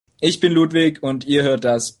Ich bin Ludwig und ihr hört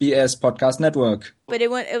das BS Podcast Network. But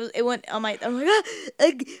it went on my. I'm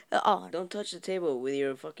like, oh. Don't touch the table with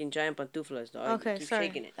your fucking giant pantuflas, dog. Okay, Keep sorry.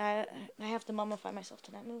 shaking it. I have to mummify myself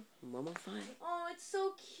to that move. Mama, fine. Oh, it's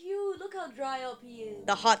so cute. Look how dry up he is.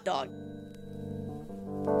 The hot dog.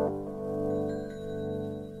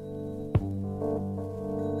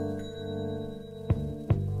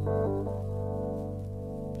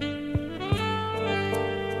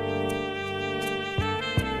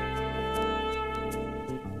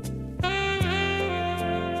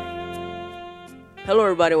 Hello,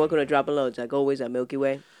 everybody. Welcome to Dropping Loads. Like always, at Milky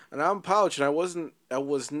Way. And I'm Pouch, and I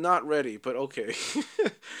was not ready, but okay.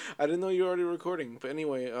 I didn't know you were already recording. But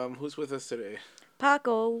anyway, who's with us today?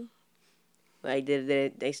 Paco. Like,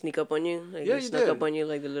 did they sneak up on you? Like, Yeah, they you snuck did. up on you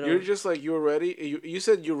like the little... You're just like, you were ready. You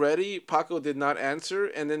said you're ready. Paco did not answer,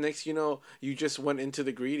 and then next you know, you just went into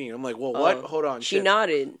the greeting. I'm like, well, what? Oh, Hold on. She shit.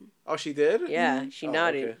 nodded. Oh, she did? Yeah, she Oh,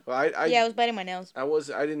 nodded. okay. Well, I Yeah, I was biting my nails. I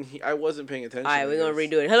wasn't paying attention. All right, I we're going to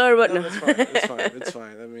guess. redo it. Hello, everybody. No, that's fine. It's fine. It's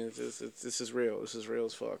fine. I mean, this is real. This is real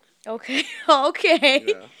as fuck. Okay. Okay.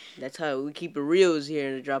 Yeah. That's how we keep it reals here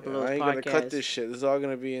in the Dropping Yeah, Loads I ain't podcast. gonna cut this shit. This is all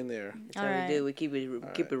gonna be in there. That's how Alright. we do. We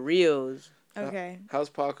keep it reals. Okay. How's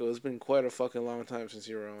Paco? It's been quite a fucking long time since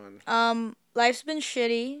you were on. Life's been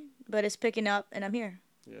shitty, but it's picking up, and I'm here.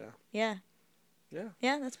 Yeah. Yeah. Yeah.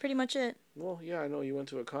 Yeah, that's pretty much it. Well, yeah, I know you went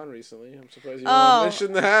to a con recently. I'm surprised you Oh.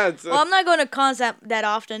 didn't mention that. So. Well, I'm not going to cons that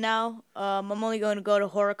often now. I'm only going to go to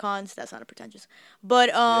horror cons. That's not pretentious. But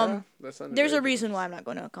Yeah, that sounded there's very a reason good. why I'm not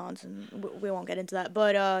going to cons, and we won't get into that.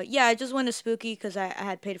 But yeah, I just went to Spooky because I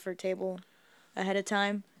had paid for a table ahead of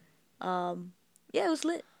time. Yeah, it was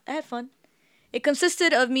lit. I had fun. It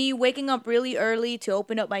consisted of me waking up really early to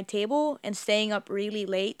open up my table and staying up really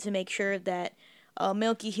late to make sure that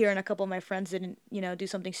Milky here and a couple of my friends didn't, do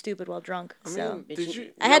something stupid while drunk. I So mean, did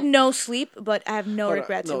you? I had no sleep, but I have no Hold on,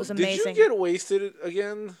 regrets. no, It was amazing. Did you get wasted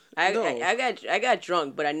again? No. I got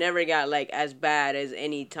drunk, but I never got like as bad as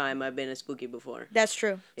any time I've been a spooky before. That's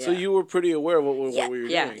true. So Yeah. you were pretty aware of what we were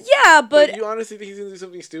Yeah. doing. Yeah, but you honestly think he's gonna do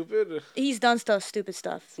something stupid? he's done stupid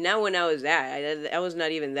stuff. Now when I was I was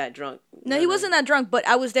not even that drunk. No, he wasn't that drunk, but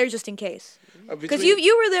I was there just in case. Because Between-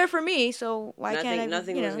 you were there for me, so why can't I?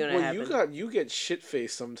 Nothing was gonna Well, happen. you get shit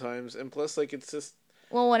faced sometimes, and plus, like, it's just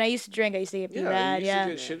Well, when I used to drink, I used to get pretty bad. you Yeah.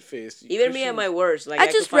 used to get shit faced. Even me at my worst, like I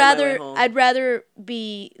could just find my way rather home. I'd rather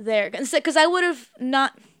be there because I would have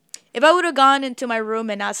not. If I would have gone into my room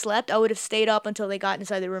and not slept, I would have stayed up until they got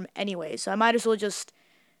inside the room anyway. So I might as well just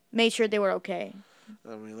made sure they were okay.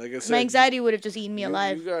 I mean, like I said, My anxiety would have just eaten me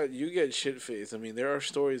alive. You get shit faced. I mean, there are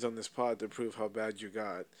stories on this pod that prove how bad you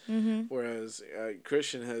got. Mm-hmm. Whereas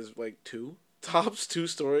Christian has like two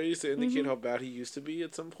stories to Mm-hmm. indicate how bad he used to be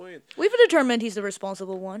at some point. We've determined he's the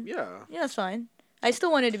responsible one. Yeah. Yeah, that's fine. I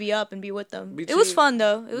still wanted to be up and be with them. It was Between- fun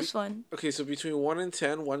though. It was fun. Okay, so between 1 and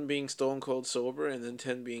 10, 1 being stone cold sober, and then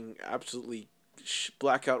 10 being absolutely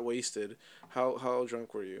blackout wasted. How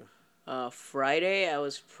drunk were you? Friday I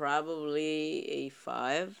was probably a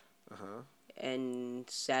 5, and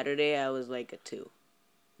Saturday I was like a 2.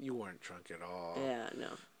 You weren't drunk at all. Yeah, no.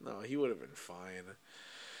 No, he would have been fine.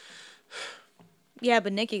 Yeah,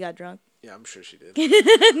 but Nikki got drunk. Yeah, I'm sure she did.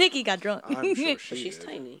 Nikki got drunk. I'm sure But she she's did.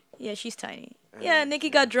 tiny. Yeah, she's tiny. Yeah, Nikki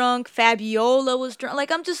got drunk. Fabiola was drunk.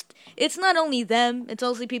 Like, it's not only them. It's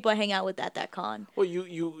also people I hang out with at that con. Well,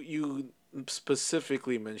 you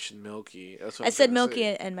specifically mentioned Milky. That's what I I'm said trying to Milky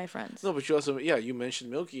say. and my friends. No, but you also you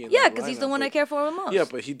mentioned Milky. In Yeah, that because he's the lineup, one I but- care for the most. Yeah,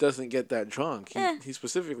 but he doesn't get that drunk. He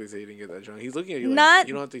specifically said he didn't get that drunk. He's looking at you like, Not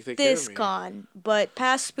you don't have to take care this of me. con, but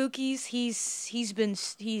past Spookies, he's been Like,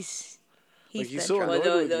 he's been so drunk. annoyed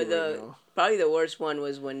Well, with you right now. probably the worst one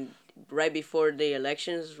was when right before the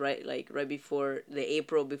elections, right before the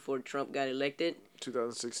April before Trump got elected.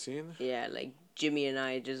 2016. Yeah, like Jimmy and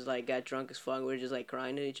I just like got drunk as fuck. We were just like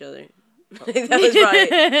crying to each other. Like, that was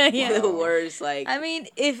probably Yeah. the worst. Like, I mean,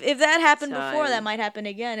 if that happened before, that Time. might happen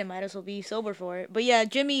again. It might as well be sober for it. But yeah,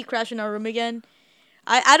 Jimmy crashed in our room again.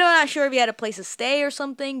 I'm not sure if he had a place to stay or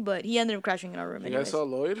something, but he ended up crashing in our room. You anyways. guys saw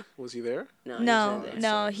Lloyd? Was he there? no, No, he said that.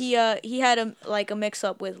 no, he had a mix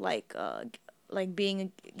up with like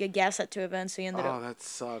being a guest at 2 events. So he ended Oh, up. that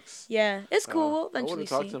sucks. Yeah, it's cool. We'll I would eventually have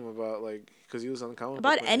talked see. to him about because he was on Comic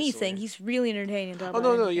About Book Man anything. recently. He's really entertaining. To talk Oh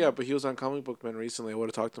about no, anything. yeah, but he was on Comic Book Man recently. I would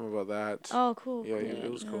have talked to him about that. Oh, cool. Yeah, cool.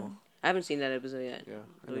 it was cool. I haven't seen that episode yet. Yeah,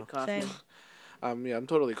 I Lloyd know. Kaufman. Same. Yeah, I'm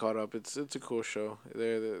totally caught up. It's a cool show.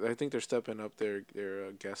 I think they're stepping up their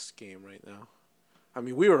guest game right now. I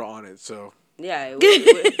mean, we were on it, so Yeah,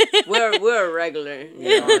 we're a regular.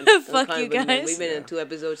 You know, on Fuck Comic you Book Man. guys. We've been in 2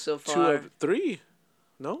 episodes so far. 3?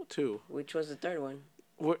 No, 2. Which was the third one?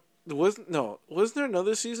 Wasn't there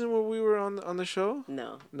another season where we were on the show?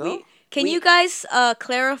 No. No? Can you guys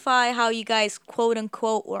clarify how you guys quote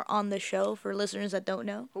unquote were on the show for listeners that don't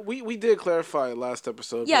know? We did clarify last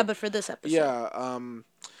episode. Yeah, but for this episode. Yeah.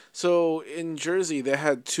 So in Jersey, they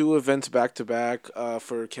had 2 events back to back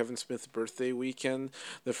for Kevin Smith's birthday weekend.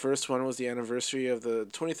 The first one was the anniversary of the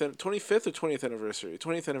 25th or 20th anniversary?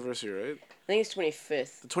 20th anniversary, right? I think it's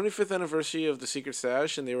 25th. The 25th anniversary of the Secret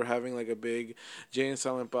Stash, and they were having like a big Jay and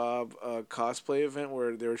Silent Bob cosplay event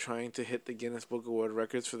where they were trying to hit the Guinness Book of World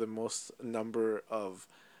Records for the most number of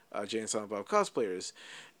Jay and Silent Bob cosplayers.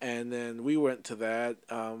 And then we went to that.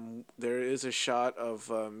 There is a shot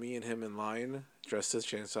of me and him in line, dressed as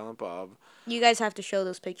Jay and Silent Bob. You guys have to show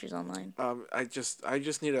those pictures online. I just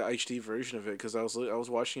need an HD version of it because I was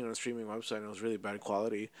watching it on a streaming website and it was really bad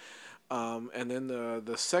quality. And then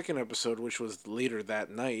the second episode, which was later that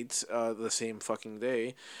night, the same fucking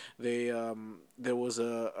day, there was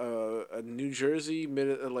a New Jersey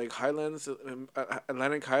Highlands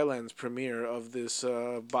Atlantic Highlands premiere of this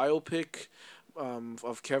biopic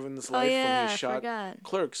of Kevin's life when he shot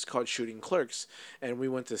Clerks, called Shooting Clerks, and we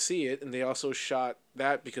went to see it, and they also shot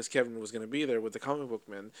that because Kevin was going to be there with the comic book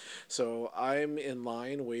men. So I'm in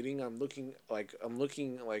line waiting. I'm looking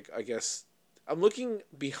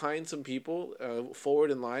behind some people,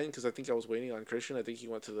 forward in line, because I think I was waiting on Christian. I think he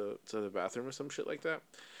went to the bathroom or some shit like that.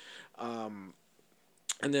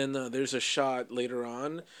 And then there's a shot later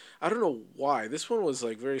on. I don't know why. This one was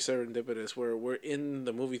like very serendipitous, where we're in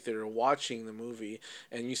the movie theater watching the movie,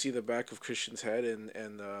 and you see the back of Christian's head,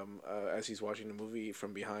 and as he's watching the movie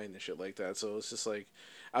from behind and shit like that. So it's just like,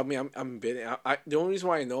 I mean, the only reason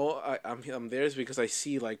why I know I'm there is because I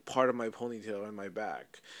see like part of my ponytail in my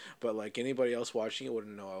back, but like anybody else watching it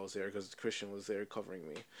wouldn't know I was there because Christian was there covering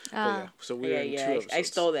me. But yeah, so we were in 2 episodes. I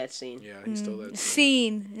stole that scene. Yeah, he stole that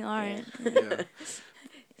scene. All right. Yeah.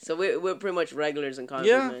 So we're pretty much regulars in comic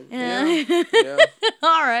Yeah. man. Yeah.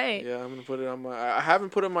 All right. Yeah, I'm gonna put it on my. I haven't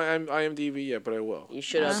put it on my IMDb yet, but I will. You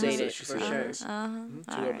should update it She for said sure. yes. 2 All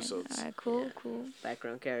right. episodes. All right. Cool. Cool.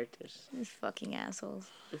 Background characters. These fucking assholes.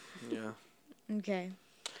 Yeah. Okay.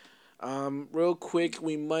 Real quick,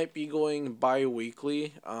 we might be going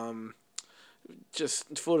bi-weekly.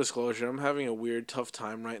 Just full disclosure, I'm having a weird, tough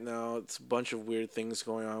time right now. It's a bunch of weird things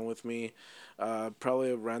going on with me.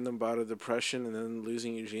 Probably a random bout of depression, and then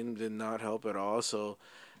losing Eugene did not help at all. So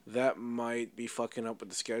that might be fucking up with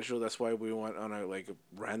the schedule. That's why we went on a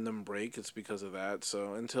random break. It's because of that.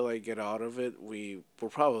 So until I get out of it, we will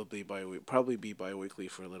probably be bi-weekly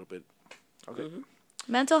for a little bit. Okay. Mm-hmm.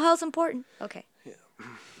 Mental health's important. Okay. Yeah.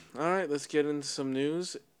 All right, let's get into some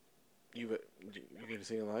news. You gonna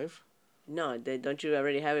sing it live? No, don't you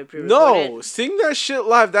already have it pre-recorded? No, sing that shit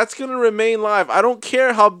live. That's gonna remain live. I don't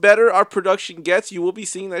care how better our production gets. You will be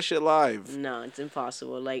singing that shit live. No, it's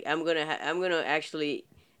impossible. Like I'm gonna actually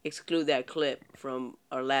exclude that clip from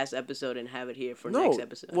our last episode and have it here for next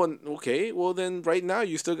episode. Well, okay. Well, then right now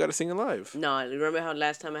you still gotta sing it live. No, remember how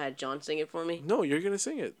last time I had John sing it for me? No, you're gonna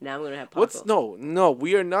sing it. Now I'm gonna have Paco. No.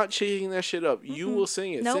 We are not changing that shit up. You will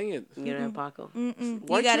sing it. Nope. Sing it. I'm gonna have Paco.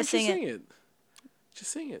 Why You gotta can't sing you sing it?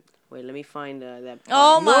 Just sing it. Wait, let me find that.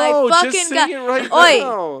 Oh my fucking just sing god! it right Oi,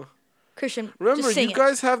 now. Christian, Remember, just sing you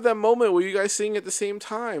guys have that moment where you guys sing at the same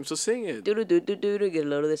time, so sing it. Do get a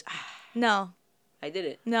load of this. No, I did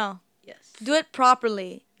it. no. Yes. Do it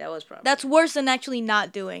properly. That was proper. That's worse than actually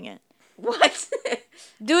not doing it. What?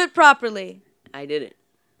 Do it properly. I did it.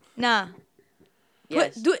 Nah.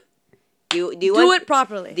 Yes. Do it. Do it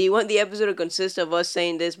properly. Do you want the episode to consist of us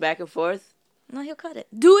saying this back and forth? No, he'll cut it.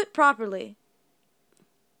 Do it properly.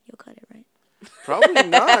 You'll cut it, right? Probably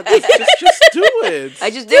not. just do it. I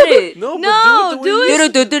just did it. No, No, but do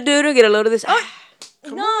it. Do get a load of this.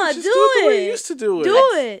 Come No, on, just do it the way you it. used to do it. Do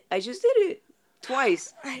it. I just did it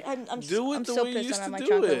twice. I'm Do it I'm the so way you pissed used I don't to have my do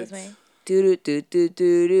chocolate it. with me. Do. Get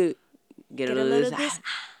a Get a load of of this. this.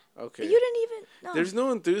 Okay. You didn't even. No. There's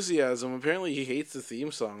no enthusiasm. Apparently, he hates the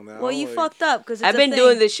theme song now. Well, you fucked up because I've been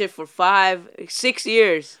doing this shit for 6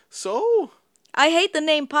 years. So? I hate the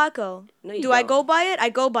name Paco. No, you Do I don't. go by it? I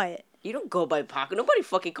go by it. You don't go by Paco. Nobody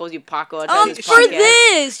fucking calls you Paco. For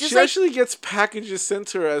this, just She like actually gets packages sent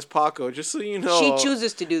to her as Paco, just so you know. She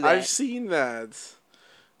chooses to do that. I've seen that.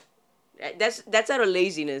 That's out of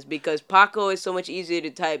laziness because Paco is so much easier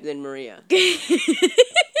to type than Maria.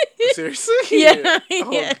 Seriously? Yeah,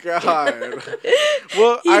 Oh, yeah. God.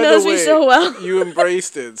 Well, He either knows way, me so well. You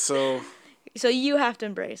embraced it, so. So you have to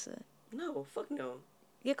embrace it. No, fuck no.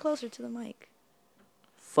 Get closer to the mic.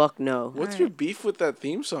 Fuck no. What's your beef with that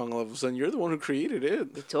theme song all of a sudden? You're the one who created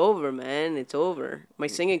it. It's over, man. It's over. My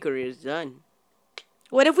singing career is done.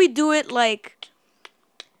 What if we do it like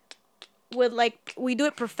with like we do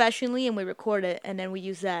it professionally and we record it and then we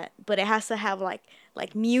use that. But it has to have like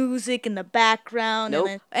music in the background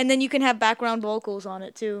Nope. and then you can have background vocals on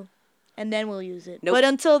it too, and then we'll use it. Nope. But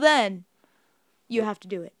until then, you have to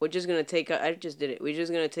do it. We're just gonna take out. I just did it. We're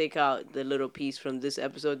just gonna take out the little piece from this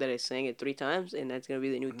episode that I sang it 3 times, and that's gonna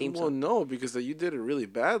be the new theme Well, song. no, because you did it really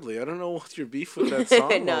badly. I don't know what's your beef with that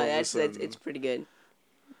song. No, all of a that's sudden. it's pretty good.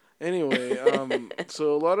 Anyway,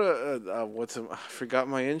 so a lot of I forgot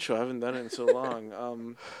my intro. I haven't done it in so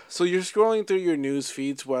long. So you're scrolling through your news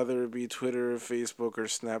feeds, whether it be Twitter, Facebook, or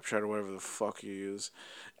Snapchat, or whatever the fuck you use,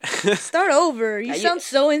 Start over. You Are you- sound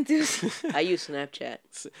so enthusiastic. I use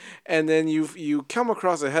Snapchat. and then you come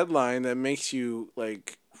across a headline that makes you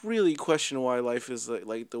like really question why life is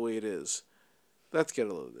like the way it is. Let's get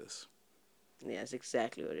a load of this. Yeah, that's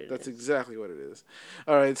exactly what it is. That's exactly what it is.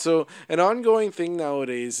 All right, so an ongoing thing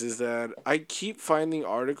nowadays is that I keep finding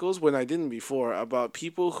articles, when I didn't before, about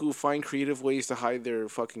people who find creative ways to hide their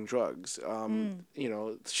fucking drugs. You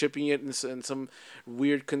know, shipping it in some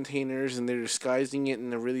weird containers, and they're disguising it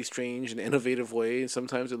in a really strange and innovative way.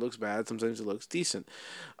 Sometimes it looks bad, sometimes it looks decent.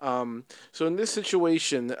 So in this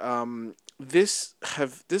situation, this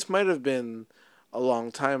might have been a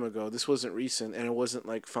long time ago. This wasn't recent, and it wasn't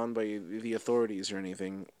like found by the authorities or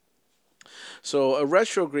anything. So a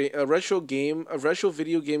retro video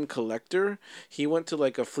game collector, he went to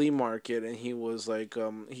like a flea market and he was like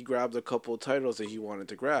he grabbed a couple of titles that he wanted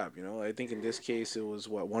to grab. You know, I think in this case it was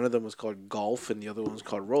one of them was called Golf and the other one was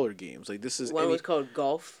called Roller Games. Like this is One was called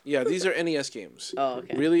Golf. yeah, these are NES games. Oh,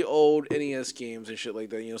 okay. Really old NES games and shit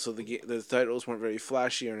like that. You know, so the titles weren't very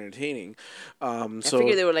flashy or entertaining. I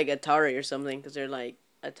figured they were like Atari or something because they're like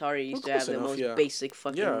Atari used to have close the enough, most yeah. basic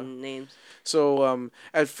fucking Yeah. names. So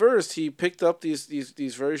at first he picked up these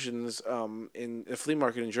versions in a flea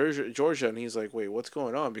market in Georgia, and he's like, wait, what's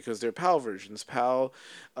going on? Because they're PAL versions. PAL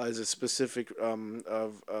is a specific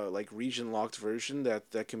like region locked version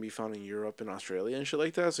that can be found in Europe and Australia and shit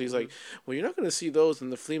like that. So he's like, well, you're not going to see those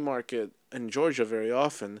in the flea market in Georgia very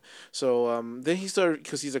often. So then he started,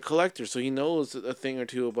 because he's a collector, so he knows a thing or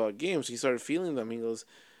two about games. He started feeling them. He goes,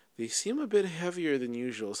 they seem a bit heavier than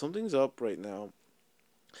usual. Something's up right now.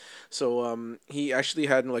 So he actually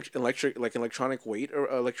had an electronic weight or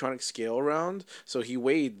electronic scale around. So he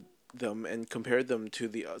weighed them and compared them to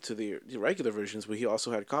the regular versions, but he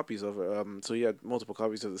also had copies of so he had multiple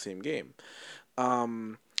copies of the same game.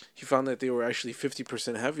 He found that they were actually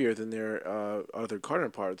 50% heavier than their other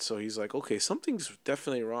counterparts. So he's like, okay, something's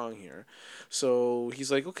definitely wrong here. So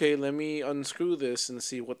he's like, okay, let me unscrew this and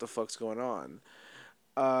see what the fuck's going on.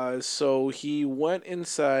 So he went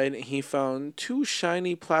inside and he found 2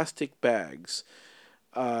 shiny plastic bags.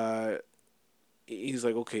 He's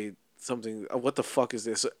like, okay, something, what the fuck is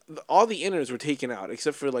this? All the innards were taken out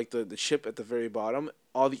except for like the chip at the very bottom.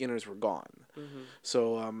 All the innards were gone. Mm-hmm.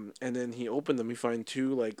 So and then he opened them. He found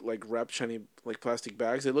 2 like wrapped shiny like plastic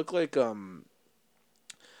bags. They look like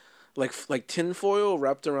tin foil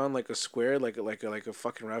wrapped around like a square, like a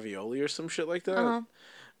fucking ravioli or some shit like that. Uh-huh.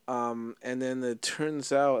 And then it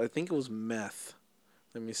turns out, I think it was meth.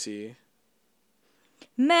 Let me see.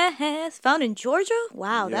 Meth found in Georgia?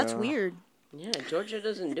 Wow, that's Yeah. weird. Yeah, Georgia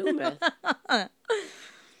doesn't do meth.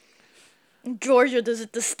 Georgia does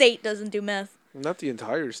it. The state doesn't do meth. Not the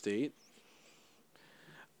entire state.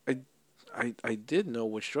 I did know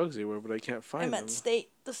which drugs they were, but I can't find I them. meant state.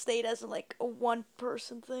 The state has like a one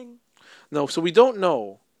person thing. No, so we don't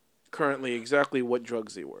know currently exactly what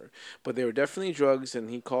drugs they were, but they were definitely drugs, and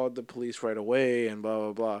he called the police right away and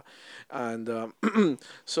blah blah blah, and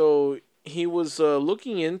so he was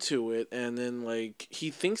looking into it, and then like he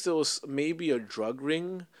thinks it was maybe a drug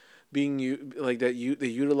ring being they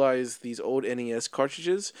utilize these old NES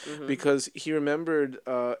cartridges because he remembered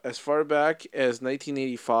as far back as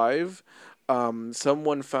 1985,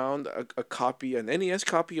 someone found a copy, an NES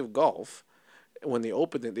copy of Golf. When they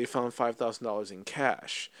opened it, they found $5,000 in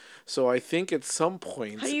cash. So I think at some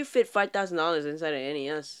point How do you fit $5,000 inside an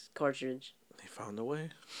NES cartridge? they found a way.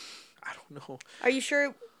 I don't know. Are you sure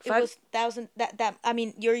it Five- was thousand? That I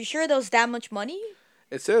mean, you're sure there was that much money?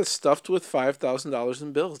 It says stuffed with $5,000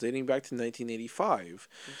 in bills dating back to 1985.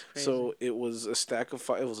 Crazy. So it was a stack of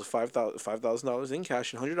it was a $5,000 in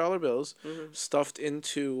cash and $100 bills stuffed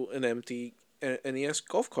into an empty NES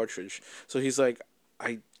Golf cartridge. So he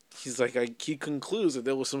concludes that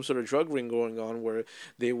there was some sort of drug ring going on where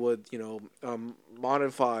they would,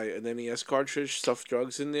 modify an NES cartridge, stuff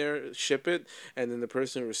drugs in there, ship it, and then the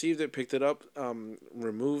person who received it picked it up,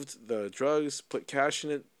 removed the drugs, put cash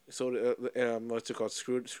in it, so what's it called?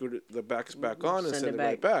 Screwed the backs back on and Send send it it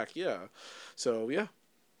right back. Yeah. So yeah.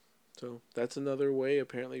 So that's another way.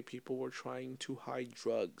 Apparently, people were trying to hide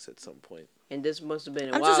drugs at some point. And this must have been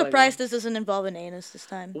a I'm while just surprised ago. this doesn't involve an anus this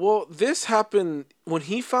time. Well, this happened when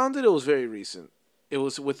he found it. It was very recent. It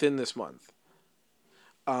was within this month.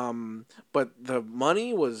 But the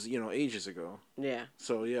money was, ages ago. Yeah.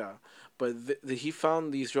 So yeah, but he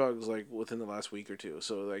found these drugs like within the last week or two.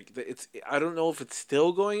 So like it's I don't know if it's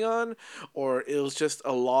still going on or it was just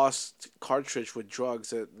a lost cartridge with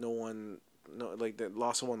drugs that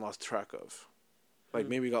someone lost track of. Like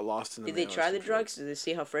maybe got lost in the Did they mail or try the some shit. drugs? Did they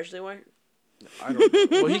see how fresh they were? I don't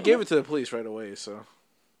know. Well, he gave it to the police right away. So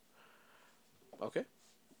okay.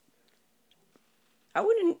 I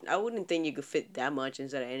wouldn't think you could fit that much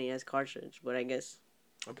inside an NES cartridge, but I guess.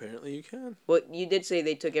 Apparently you can. Well, you did say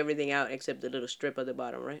they took everything out except the little strip at the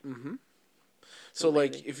bottom, right? Mm-hmm. So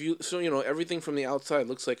like everything from the outside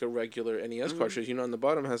looks like a regular NES cartridge. On the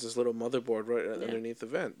bottom has this little motherboard right underneath the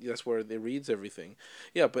vent. That's where it reads everything.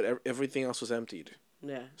 Yeah, but everything else was emptied.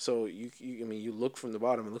 Yeah. So you look from the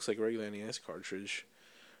bottom, it looks like a regular NES cartridge.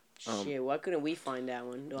 Shit, why couldn't we find that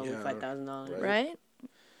one? The one with $5,000. Right?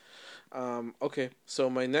 Okay, so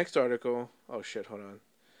my next article. Oh shit! Hold on.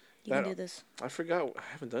 You can do this. I forgot. I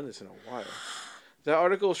haven't done this in a while. That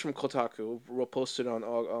article is from Kotaku, posted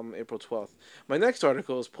on April 12th. My next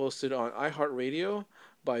article is posted on iHeartRadio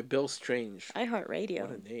by Bill Strange. iHeartRadio.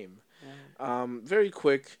 What a name. Yeah. Very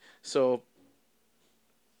quick. So,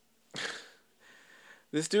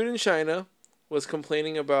 this dude in China was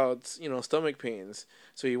complaining about stomach pains.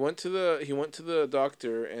 So he went to the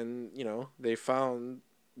doctor, and they found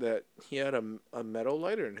that he had a metal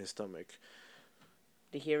lighter in his stomach.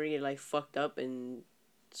 Did he ever get like fucked up and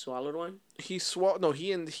swallowed one? He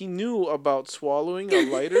he knew about swallowing a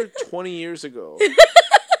lighter 20 years ago.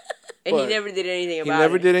 And he never did anything about it. He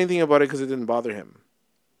never did anything about it because it didn't bother him.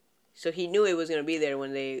 So he knew it was gonna be there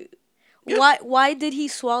when they. Yeah. Why did he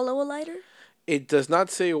swallow a lighter? It does not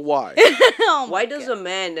say why. Why does a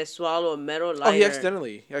man that swallow a metal lighter? Oh, he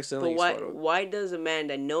accidentally But swallowed. why does a man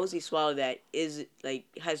that knows he swallowed that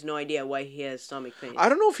has no idea why he has stomach pain? I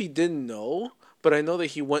don't know if he didn't know, but I know that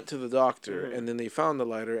he went to the doctor and then they found the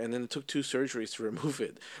lighter and then it took 2 surgeries to remove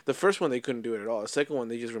it. The first one they couldn't do it at all. The second one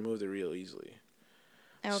they just removed it real easily.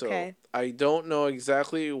 Okay. So I don't know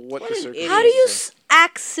exactly what the circumstances. How do you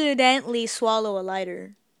accidentally swallow a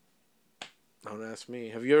lighter? Don't ask me.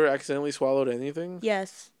 Have you ever accidentally swallowed anything?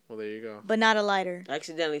 Yes. Well, there you go. But not a lighter. I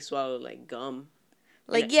accidentally swallowed like gum.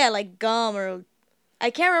 Like gum or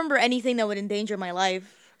I can't remember anything that would endanger my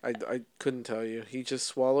life. I couldn't tell you. He just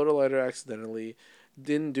swallowed a lighter accidentally.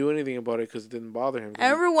 Didn't do anything about it because it didn't bother him. I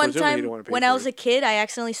remember one time when I was a kid, I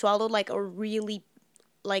accidentally swallowed like a really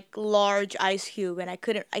large ice cube, and I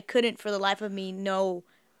couldn't for the life of me know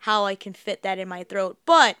how I can fit that in my throat.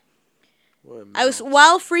 But I was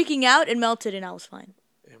while freaking out, it melted and I was fine.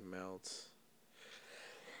 It melts.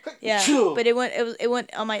 Yeah, but it went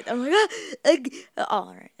on my. I'm like, oh,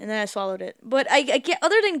 all right, and then I swallowed it. But I can't,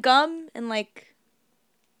 other than gum and I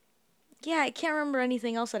can't remember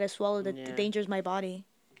anything else that I swallowed that endangers my body.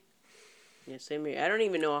 Yeah, same here. I don't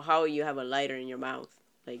even know how you have a lighter in your mouth.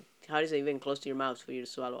 Like, how does it even close to your mouth for you to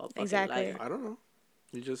swallow a fucking lighter? I don't know.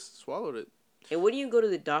 You just swallowed it. And wouldn't you go to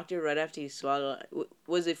the doctor right after you swallow?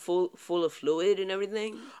 Was it full of fluid and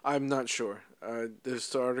everything? I'm not sure.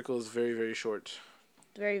 This article is very, very short.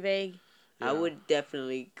 Very vague. Yeah. I would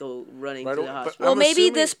definitely go running to the hospital. Well, maybe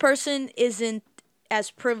this person isn't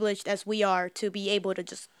as privileged as we are to be able to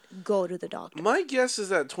just go to the doctor. My guess is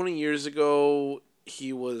that 20 years ago,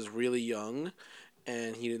 he was really young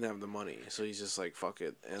and he didn't have the money. So he's just like, fuck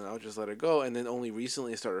it. And I'll just let it go. And then only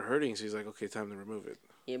recently it started hurting. So he's like, okay, time to remove it.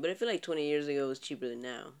 Yeah, but I feel like 20 years ago was cheaper than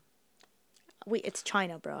now. It's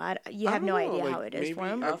China, bro. You have no idea how it is for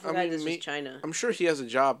him. I forgot this was China. I'm sure he has a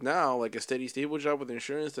job now, like a steady, stable job with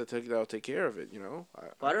insurance that'll take care of it, I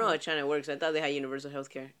don't know how China works. I thought they had universal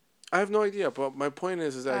health care. I have no idea, but my point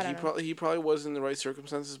is that he probably was in the right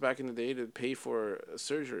circumstances back in the day to pay for a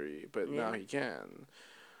surgery, but now he can.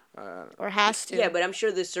 Or has to. Yeah, but I'm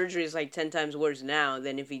sure the surgery is like 10 times worse now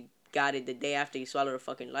than if he got it the day after he swallowed a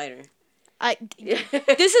fucking lighter.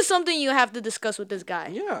 This is something you have to discuss with this guy.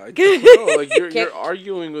 Yeah, no, like you're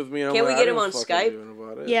arguing with me. Can we get him on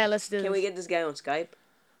Skype? Yeah, let's do. Can we get this guy on Skype?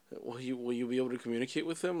 Will you be able to communicate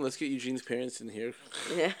with him? Let's get Eugene's parents in here.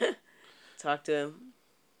 Yeah, talk to him.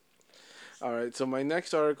 All right, so my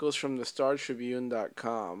next article is from the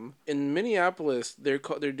StarTribune.com. In Minneapolis, they're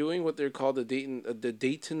doing what they're called the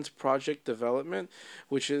Dayton's Project Development,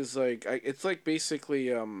 which is it's like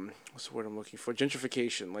basically what's the word I'm looking for?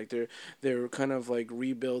 Gentrification. Like they're kind of like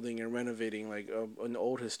rebuilding and renovating like an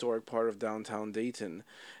old historic part of downtown Dayton,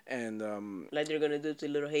 and like they're gonna do to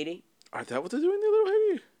Little Haiti. Are that what they're doing to Little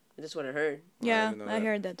Haiti? That's what I heard. Yeah, didn't know I that.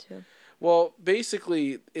 heard that too. Well,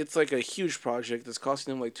 basically, it's like a huge project that's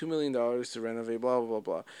costing them like $2 million to renovate. Blah blah blah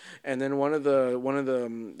blah, and then one of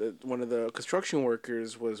the construction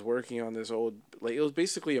workers was working on this old, like, it was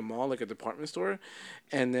basically a mall, like a department store,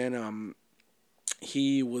 and then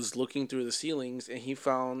he was looking through the ceilings and he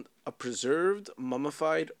found a preserved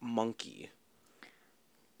mummified monkey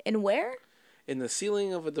And where? in the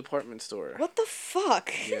ceiling of a department store. What the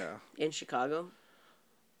fuck? Yeah, In Chicago?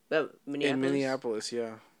 Well, Minneapolis? in Minneapolis.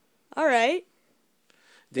 Yeah. All right.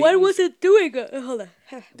 What Dayton's- was it doing? Hold on.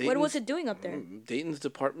 What Dayton's- was it doing up there? Dayton's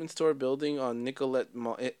department store building on Nicollet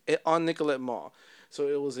Mall. On Nicollet Mall. So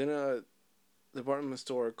it was in a department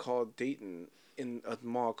store called Dayton in a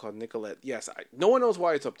mall called Nicollet. Yes, no one knows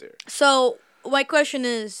why it's up there. So my question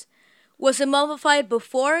is, was it mummified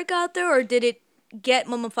before it got there, or did it get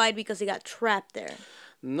mummified because it got trapped there?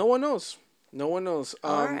 No one knows. No one knows.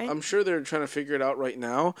 Alright. I'm sure they're trying to figure it out right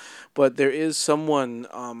now, but there is someone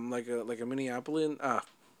like a Minneapolis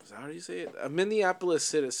is that how you say it? A Minneapolis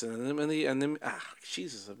citizen,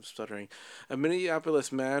 Jesus, I'm stuttering. A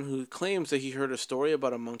Minneapolis man who claims that he heard a story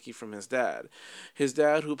about a monkey from his dad. His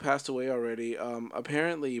dad, who passed away already,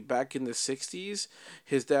 apparently back in the 60s,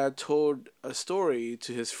 his dad told a story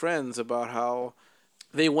to his friends about how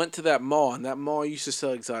they went to that mall, and that mall used to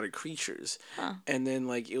sell exotic creatures. And then,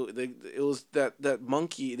 like, it was that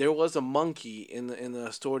monkey. There was a monkey in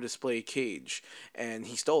the store display cage, and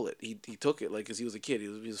he stole it. He took it, like, because he was a kid. He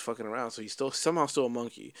was fucking around, so he somehow stole a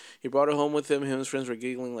monkey. He brought it home with him. Him and his friends were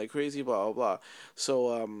giggling like crazy, blah blah blah.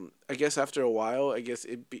 So I guess after a while,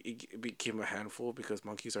 it became a handful, because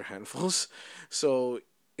monkeys are handfuls. So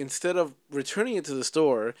instead of returning it to the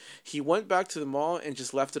store, he went back to the mall and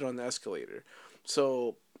just left it on the escalator.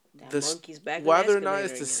 So monkey's back on whether the or not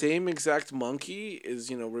it's escalator the again. same exact monkey is,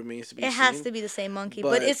 remains to be It seen. has to be the same monkey.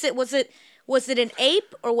 But- But was it an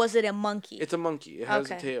ape or was it a monkey? It's a monkey. It has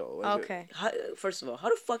a Okay. tail. Like Okay. First of all, how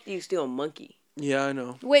the fuck do you steal a monkey? yeah, I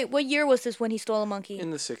know. Wait, what year was this when he stole a monkey? In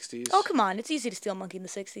the 60s. Oh, come on. It's easy to steal a monkey in the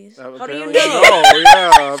 60s. How do you Apparently know?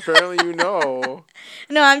 Yeah, apparently you know.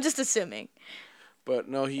 No, I'm just assuming. But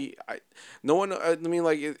no, no one. I mean,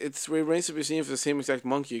 like it remains to be seen if it's the same exact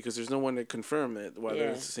monkey, because there's no one to confirm it whether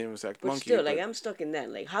Yeah. it's the same exact But monkey. still, like, I'm stuck in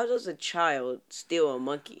that. Like, how does a child steal a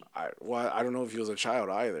monkey? I don't know if he was a child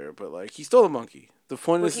either, but like he stole a monkey. The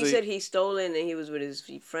point Well, is, he said he stole it and he was with his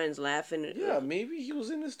friends laughing. yeah, maybe he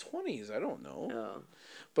was in his 20s. I don't know, Oh.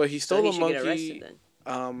 but he So stole he a should get monkey. arrested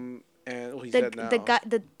then. And he's The dead now. the guy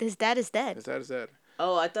his dad is dead. His dad is dead.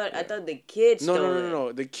 Oh, I thought the kid No, stole it.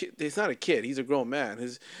 no. The kid. He's not a kid. He's a grown man.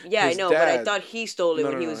 Yeah, his I know, but I dad- thought he stole it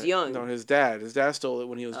when he was young. No, his dad. His dad stole it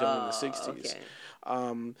when he was young in the Oh, 60s. okay.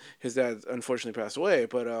 His dad unfortunately passed away,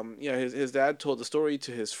 but yeah, his dad told the story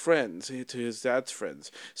to his friends, to his dad's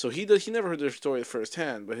friends. So he never heard their story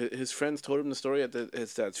firsthand, but his friends told him the story at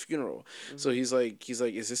his dad's funeral. Mm-hmm. So he's like, is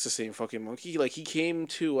this the same fucking monkey? Like, he came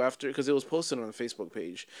to after, because it was posted on the Facebook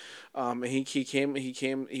page, and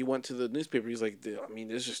he went to the newspaper. He's like, I mean,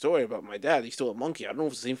 there's a story about my dad. He stole a monkey. I don't know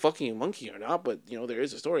if it's the same fucking monkey or not, but there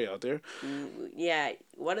is a story out there. Yeah,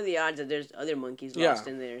 what are the odds that there's other monkeys Yeah. lost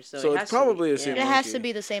in there? So, So it it's has to be- probably the same It yeah. has monkey. to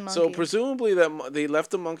be the same monkey. So presumably that they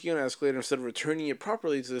left the monkey on an escalator instead of returning it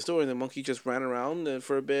properly to the store, and the monkey just ran around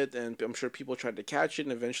for a bit, and I'm sure people tried to catch it,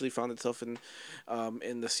 and eventually found itself in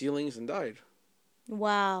the ceilings and died.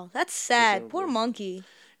 Wow, that's sad. Poor Presumably. monkey.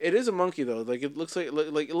 It is a monkey though. Like, it looks like it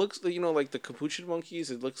looks like, like the capuchin monkeys.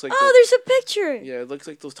 It looks like Oh, there's a picture. yeah, it looks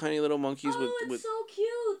like those tiny little monkeys Oh, it's with so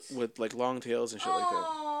cute. with like long tails and shit like that.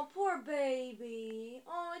 Oh, poor baby.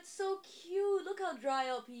 Oh, it's so cute. Look how dry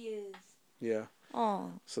up he is. Yeah. Oh.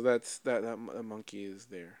 So that's that monkey is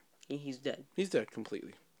there. He's dead. He's dead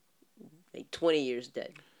completely. Like 20 years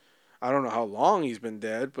dead. I don't know how long he's been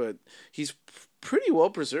dead, but he's pretty well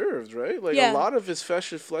preserved, right? Like, Yeah. a lot of his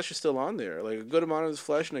flesh is still on there. Like, a good amount of his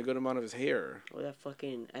flesh and a good amount of his hair. Or that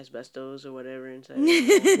fucking asbestos or whatever inside.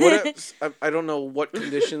 I don't know what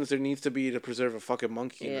conditions there needs to be to preserve a fucking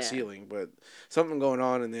monkey in the Yeah. ceiling, but something going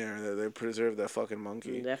on in there that they preserve that fucking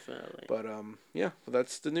monkey. Definitely. But yeah,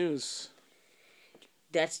 that's the news.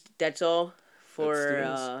 That's all for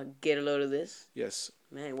That's get a load of this. Yes.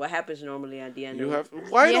 Man, what happens normally at the end You of have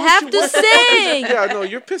why You don't have you to sing. Yeah, no,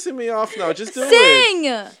 you're pissing me off now. Just do it. Sing.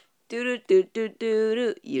 do do do do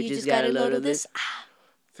do. You just got a load of this.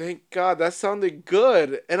 Thank God, that sounded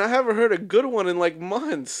good. And I haven't heard a good one in like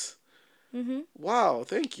months. Mhm. Wow,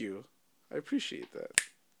 thank you. I appreciate that.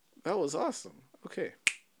 That was awesome. Okay.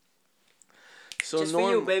 So Just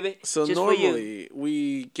for you, baby. So Just for you. normally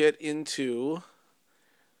we get into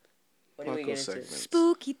What do we Paco get into? segments.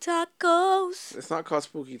 Spooky tacos. It's not called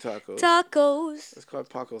Spooky Tacos. Tacos. It's called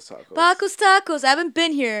Paco's Tacos. Paco's Tacos. I haven't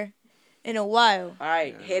been here in a while. All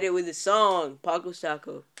right, hit it with the song. Paco's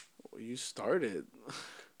Taco. You started.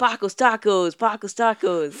 Paco's Tacos. Paco's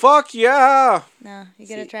Tacos. Fuck yeah! No, you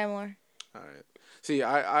gotta try more. All right. See,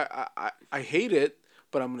 I hate it,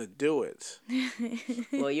 but I'm gonna do it.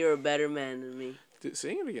 Well, you're a better man than me.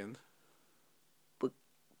 Sing it again.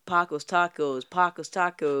 Paco's Tacos. Paco's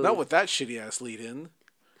Tacos. Not with that shitty ass lead in.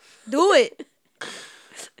 Do it.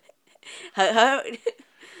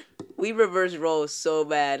 We reverse roles so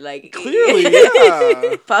bad. Like Clearly,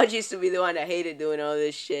 yeah. Pouch used to be the one that hated doing all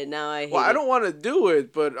this shit. Now I hate Well, it. I don't want to do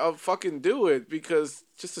it, but I'll fucking do it because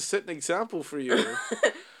just to set an example for you.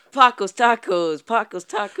 Paco's Tacos. Paco's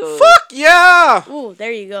Tacos. Fuck yeah! Ooh,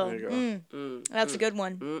 there you go. There you go. That's a good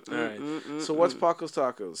one. All right. So what's Paco's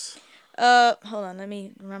Tacos? Hold on, let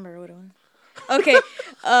me remember what it was. Okay,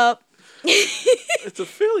 It's a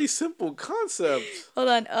fairly simple concept. hold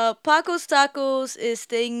on. Paco's Tacos is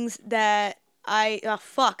things that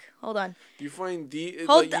fuck. Hold on. Do you find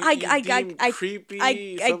Hold. like you deem creepy?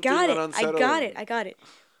 I got it. I got it.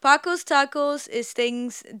 Paco's Tacos is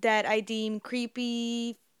things that I deem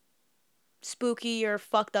creepy, spooky, or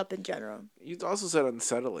fucked up in general. You also said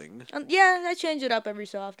unsettling. Yeah, I change it up every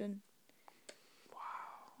so often. Wow.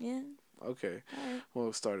 Yeah. Okay.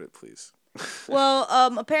 Well, start it, please. Well,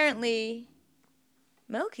 apparently,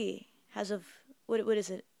 Milky has what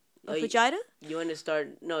is it? A vagina? You want to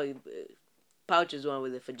start? No, Pouch is one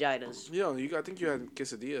with the vaginas. Yeah, I think you had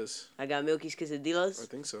quesadillas. I got Milky's Quesadillas. I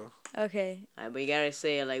think so. Okay. But you gotta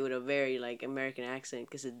say it like with a very like American accent.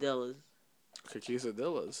 Quesadillas. Okay,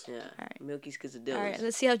 quesadillas. Yeah. Alright. Milky's Quesadillas. All right.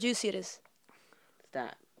 Let's see how juicy it is.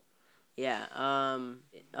 Stop. Yeah.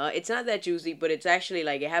 It's not that juicy, but it's actually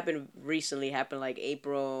like it happened recently. It happened like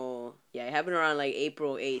April. Yeah, it happened around like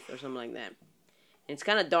April 8th or something like that. And it's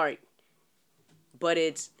kind of dark, but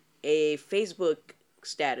it's a Facebook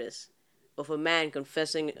status of a man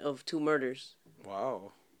confessing of 2 murders.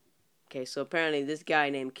 Wow. Okay, so apparently this guy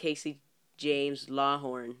named Casey James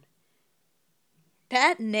Lawhorn.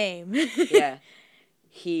 That name. Yeah,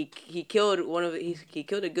 he killed he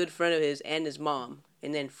killed a good friend of his and his mom,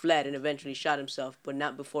 and then fled and eventually shot himself, but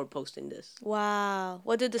not before posting this. Wow.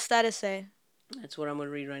 What did the status say? That's what I'm gonna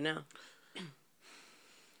read right now.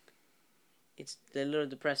 It's a little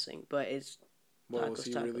depressing, but it's. Well, Paco's is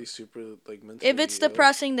he Tacos. really super like mentally If it's ill?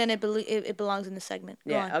 depressing, then it belongs in the segment.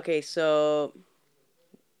 Go Yeah. on. Okay. So,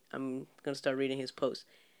 I'm gonna start reading his post.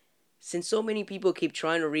 Since so many people keep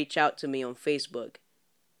trying to reach out to me on Facebook,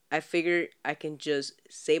 I figure I can just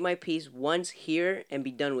say my piece once here and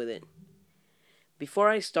be done with it. Before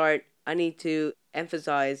I start, I need to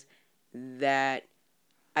emphasize that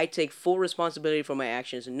I take full responsibility for my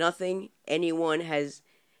actions. Nothing anyone has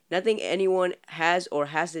or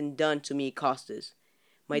hasn't done to me cost this.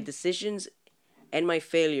 My decisions and my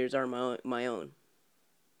failures are my own.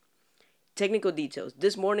 Technical details.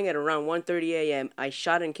 This morning at around 1:30 a.m., I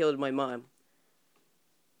shot and killed my mom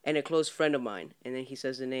and a close friend of mine. And then he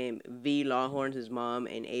says the name V. Lawhorn, his mom,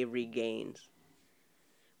 and Avery Gaines.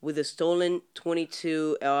 With a stolen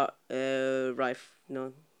 22 rifle.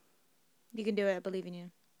 No, You can do it. I believe in you.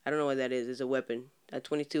 I don't know what that is. It's a weapon. A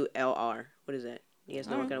 22 LR. What is that? You guys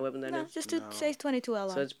know what kind of weapon that No, is? just to say 22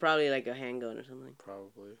 LR. So it's probably like a handgun or something.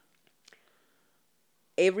 Probably.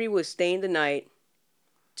 Avery was staying the night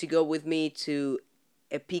to go with me to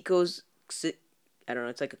Epico's. I don't know.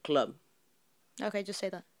 It's like a club. Okay, just say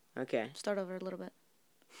that. Okay. Start over a little bit.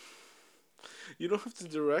 You don't have to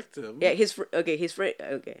direct him. Yeah, his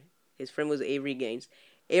friend was Avery Gaines.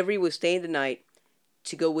 Avery was staying the night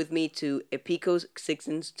to go with me to Epico's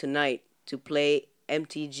Sixons tonight to play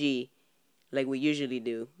MTG like we usually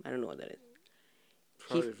do. I don't know what that is.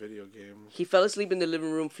 Probably a video game. He fell asleep in the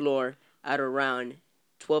living room floor at around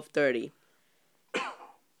 12:30.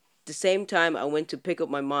 The same time, I went to pick up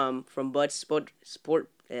my mom from Bud's sports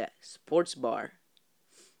bar.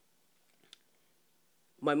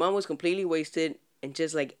 My mom was completely wasted, and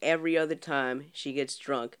just like every other time she gets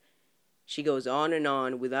drunk, she goes on and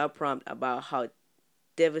on without prompt about how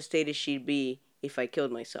devastated she'd be if I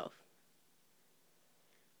killed myself.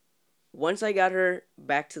 Once I got her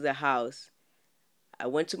back to the house, I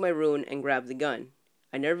went to my room and grabbed the gun.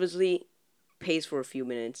 I nervously paced for a few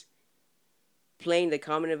minutes, playing the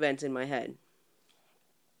common events in my head.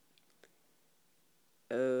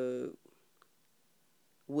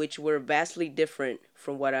 Which were vastly different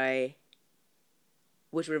from what actually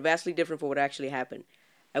happened.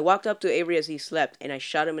 I walked up to Avery as he slept, and I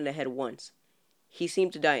shot him in the head once. He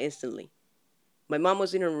seemed to die instantly. My mom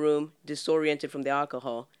was in her room, disoriented from the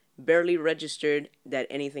alcohol, barely registered that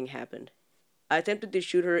anything happened. I attempted to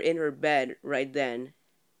shoot her in her bed right then,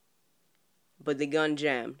 but the gun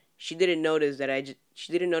jammed. She didn't notice that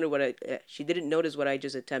she didn't notice what I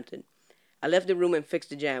just attempted. I left the room and fixed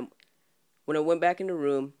the jam. When I went back in the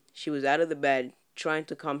room, she was out of the bed trying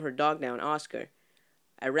to calm her dog down, Oscar.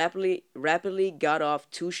 I rapidly got off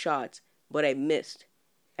 2 shots, but I missed.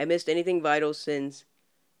 I missed anything vital since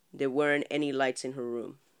there weren't any lights in her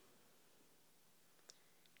room.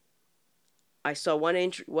 I saw one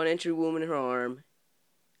entry wound in her arm.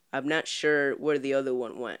 I'm not sure where the other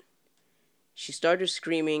one went. She started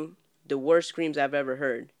screaming, the worst screams I've ever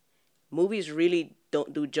heard. Movies really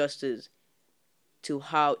don't do justice to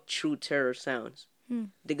how true terror sounds.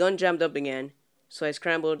 The gun jammed up again, so I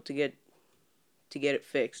scrambled to get it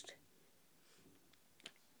fixed.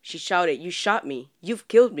 She shouted, "You shot me! You've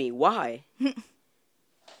killed me! Why?"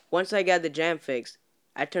 Once I got the jam fixed,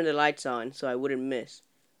 I turned the lights on so I wouldn't miss.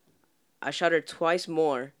 I shot her twice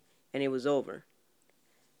more, and it was over.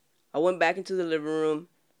 I went back into the living room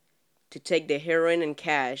to take the heroin and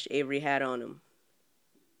cash Avery had on him.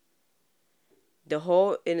 The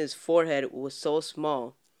hole in his forehead was so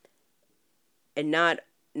small, and not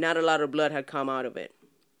a lot of blood had come out of it.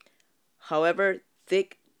 However,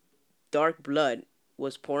 thick, dark blood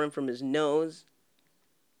was pouring from his nose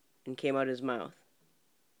and came out his mouth.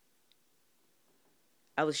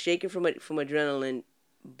 I was shaking from adrenaline,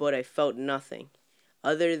 but I felt nothing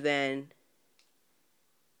other than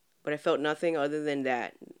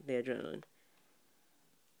that, the adrenaline.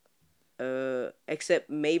 Except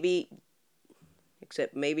maybe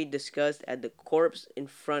disgust at the corpse in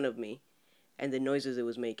front of me and the noises it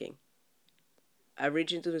was making. I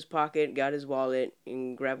reached into his pocket, got his wallet,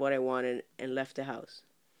 and grabbed what I wanted and left the house.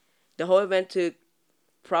 The whole event took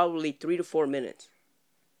probably 3 to 4 minutes.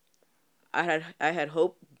 I had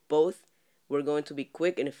hoped both were going to be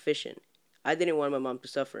quick and efficient. I didn't want my mom to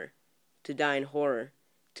suffer, to die in horror,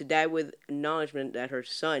 to die with acknowledgement that her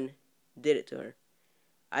son did it to her.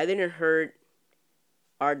 I didn't hurt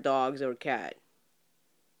our dogs or cat,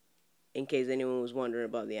 in case anyone was wondering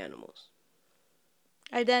about the animals.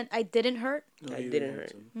 I didn't hurt? No, I you didn't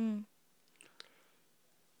hurt hurt. him.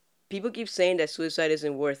 People keep saying that suicide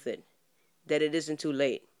isn't worth it, that it isn't too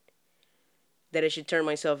late, that I should turn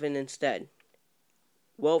myself in instead.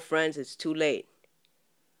 Well, friends, it's too late.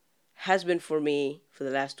 Has been for me for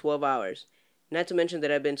the last 12 hours, not to mention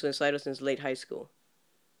that I've been suicidal since late high school.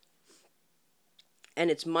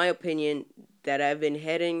 And it's my opinion that I've been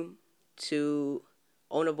heading to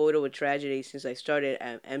unavoidable tragedy since I started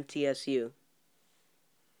at MTSU.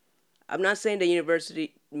 I'm not saying the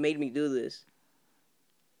university made me do this,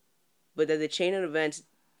 but that the chain of events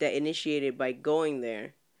that initiated by going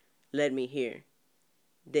there led me here.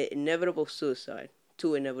 To inevitable suicide.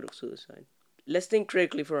 Let's think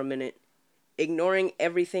critically for a minute, ignoring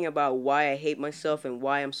everything about why I hate myself and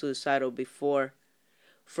why I'm suicidal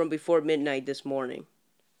from before midnight this morning.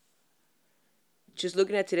 Just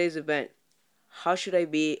looking at today's event, how should I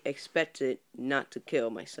be expected not to kill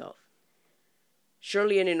myself?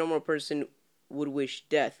 Surely any normal person would wish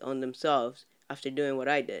death on themselves after doing what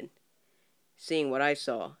I did, seeing what I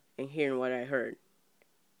saw, and hearing what I heard.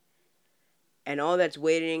 And all that's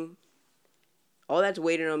waiting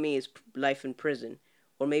on me is life in prison,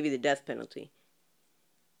 or maybe the death penalty.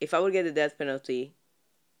 If I would get the death penalty,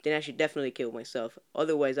 then I should definitely kill myself.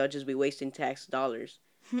 Otherwise, I'll just be wasting tax dollars.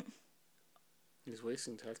 He's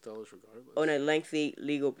wasting tax dollars regardless. On a lengthy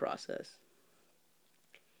legal process.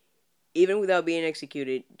 Even without being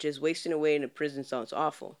executed, just wasting away in a prison sounds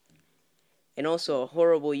awful. And also a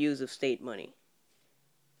horrible use of state money.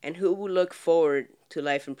 And who would look forward to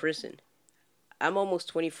life in prison? I'm almost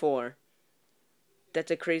 24.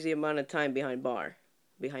 That's a crazy amount of time behind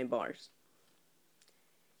bars.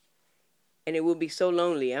 And it would be so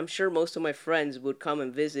lonely. I'm sure most of my friends would come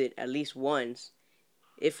and visit at least once,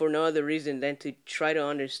 if for no other reason than to try to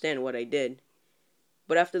understand what I did.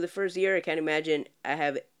 But after the first year, I can't imagine I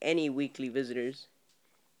have any weekly visitors,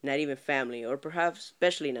 not even family, or perhaps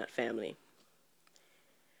especially not family.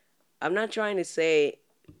 I'm not trying to say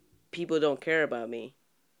people don't care about me.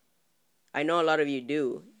 I know a lot of you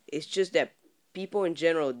do. It's just that people in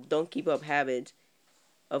general don't keep up habits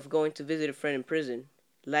of going to visit a friend in prison.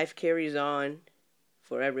 Life carries on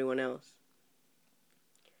for everyone else.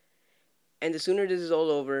 And the sooner this is all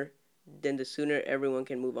over, then the sooner everyone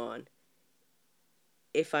can move on.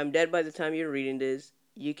 If I'm dead by the time you're reading this,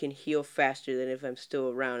 you can heal faster than if I'm still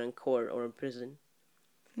around in court or in prison.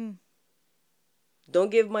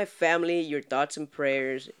 Don't give my family your thoughts and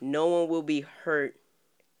prayers. No one will be hurt.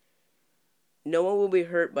 No one will be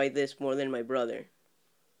hurt by this more than my brother.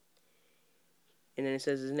 and then it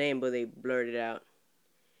says his name, but they blurred it out.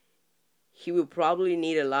 He will probably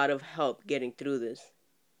need a lot of help getting through this.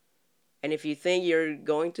 And if you think you're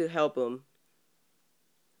going to help him,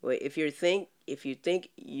 if you think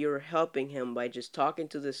you're helping him by just talking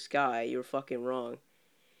to the sky, you're fucking wrong.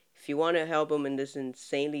 If you want to help him in this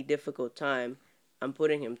insanely difficult time I'm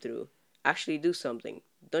putting him through, actually do something.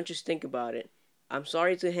 Don't just think about it. I'm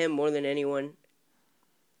sorry to him more than anyone.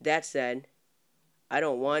 That said, I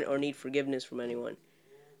don't want or need forgiveness from anyone.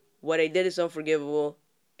 What I did is unforgivable,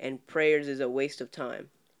 and prayers is a waste of time.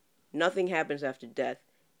 Nothing happens after death.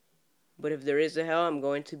 But if there is a hell, I'm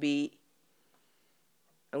going to be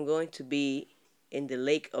in the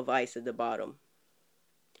lake of ice at the bottom.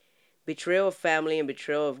 Betrayal of family and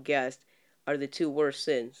betrayal of guests are the two worst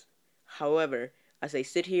sins. However, as I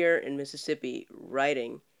sit here in Mississippi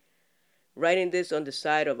writing this on the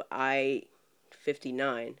side of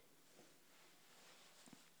I-59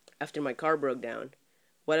 after my car broke down,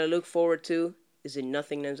 what I look forward to is the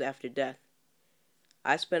nothingness after death.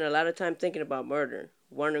 I spent a lot of time thinking about murder,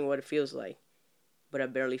 wondering what it feels like, but I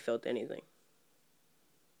barely felt anything.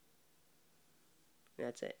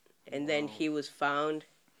 That's it. And then he was found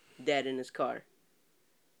dead in his car.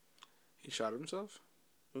 He shot himself?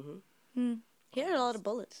 He had a lot of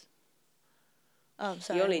bullets. Oh, I'm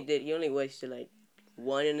sorry. He only wasted like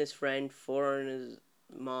one in his friend, four in his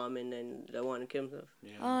mom, and then the one who killed himself.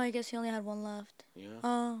 Yeah. Oh, I guess he only had one left. Yeah.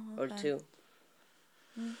 Oh, okay. Or two.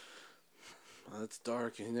 Well, that's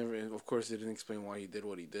dark. He never. Of course, they didn't explain why he did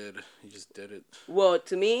what he did. He just did it. Well,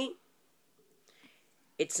 to me,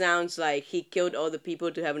 it sounds like he killed all the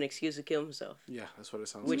people to have an excuse to kill himself. Yeah, that's what it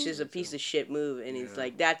sounds like. Which is a piece of shit move, and it's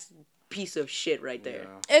like, that's piece of shit right there.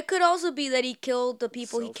 Yeah. It could also be that he killed the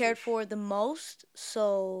people he cared Selfish. for the most,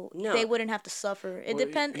 so No. they wouldn't have to suffer. It Well,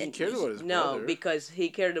 depends. He cared about his No, brother. because he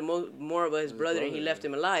cared more about his brother, and he brother, left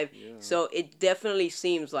him alive. yeah. So it definitely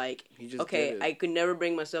seems like, He just okay, did it. I could never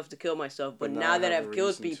bring myself to kill myself, but But now I that have I've a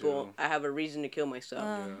killed reason people, to. I have a reason to kill myself.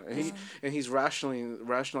 Yeah. And he's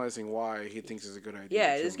rationalizing why he thinks it's a good idea. Yeah,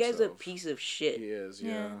 to kill this guy's himself. a piece of shit. He is.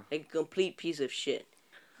 Yeah. Yeah. A complete piece of shit.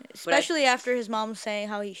 Especially after his mom saying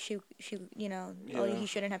how he oh, Yeah. he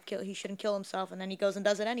shouldn't kill himself, and then he goes and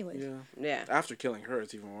does it anyways. Yeah. Yeah. After killing her,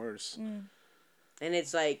 it's even worse. And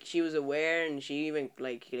it's like, she was aware, and she even,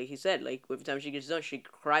 like he said, like, every time she gets done, she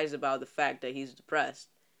cries about the fact that he's depressed.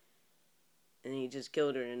 And he just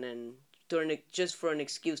killed her, and then just for an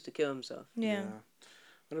excuse to kill himself. Yeah.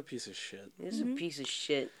 What a piece of shit. This is a piece of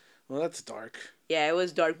shit. Well, that's dark. Yeah, it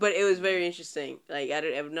was dark, but it was very interesting. Like, I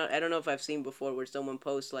don't know if I've seen before where someone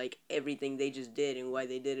posts, like, everything they just did and why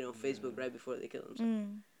they did it on Facebook right before they killed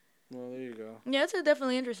themselves. Well, there you go. Yeah, it's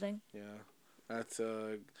definitely interesting. Yeah. That's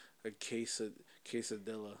a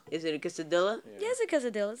quesadilla. Is it a quesadilla? Yeah, it's a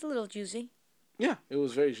quesadilla. It's a little juicy. Yeah, it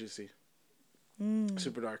was very juicy.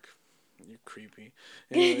 Super dark. You're creepy.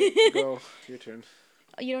 Anyway, go. Your turn.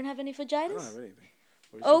 You don't have any I don't vaginas? have anything.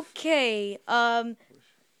 Where's your Okay.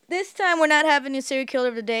 This time we're not having a serial killer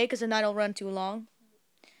of the day because the night will run too long.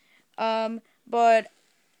 But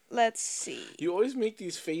let's see. You always make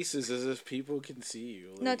these faces as if people can see you.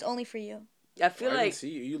 Like, No, it's only for you. I feel I didn't like see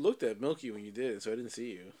you. You looked at Milky when you did it, so I didn't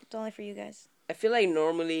see you. It's only for you guys.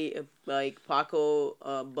 normally, like, Paco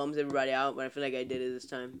bums everybody out, but I feel like I did it this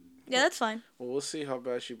time. Yeah, that's fine. Well, we'll see how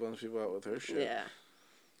bad she bums people out with her shit. Yeah.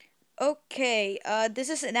 Okay, this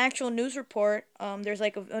is an actual news report. There's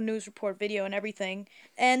like a news report video and everything.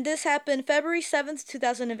 And this happened February 7th,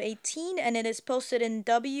 2018, and it is posted in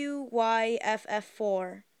WYFF4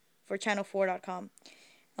 for channel4.com.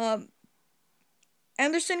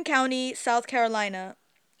 Anderson County, South Carolina.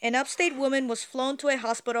 An upstate woman was flown to a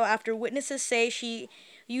hospital after witnesses say she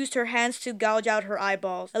used her hands to gouge out her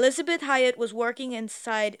eyeballs. Elizabeth Hyatt was working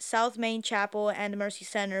inside South Main Chapel and Mercy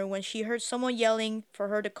Center when she heard someone yelling for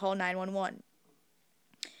her to call 911.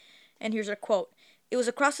 And here's her quote. "It was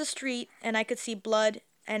across the street, and I could see blood,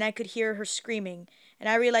 and I could hear her screaming, and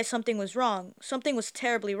I realized something was wrong. Something was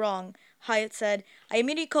terribly wrong," Hyatt said. "I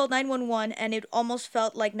immediately called 911, and it almost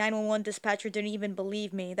felt like 911 dispatcher didn't even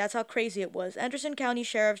believe me. That's how crazy it was." Anderson County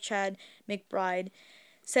Sheriff Chad McBride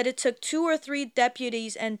said it took 2 or 3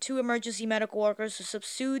 deputies and 2 emergency medical workers to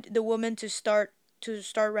subdue the woman to start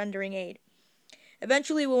rendering aid.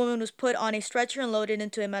 Eventually, the woman was put on a stretcher and loaded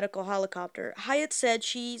into a medical helicopter. Hyatt said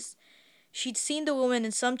she'd seen the woman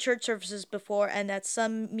in some church services before and at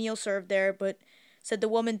some meal served there, but said the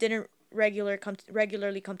woman didn't regularly come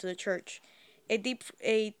to the church. A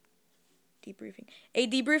debriefing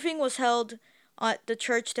was held at the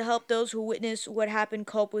church to help those who witnessed what happened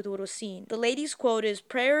cope with what was seen. The lady's quote is,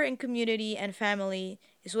 "Prayer and community and family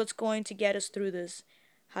is what's going to get us through this,"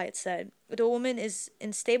 Hyatt said. The woman is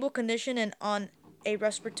in stable condition and on a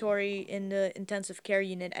respiratory in the intensive care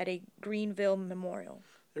unit at a Greenville memorial.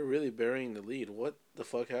 They're really burying the lead. What the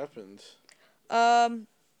fuck happened?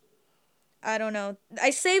 I don't know. I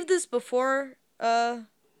saved this before.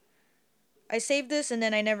 I saved this and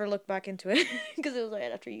then I never looked back into it because it was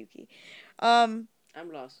right after Yuki. I'm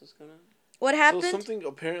lost. What's going on? What happened? So something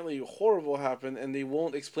apparently horrible happened, and they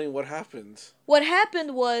won't explain what happened. What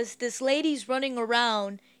happened was this lady's running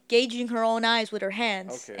around gauging her own eyes with her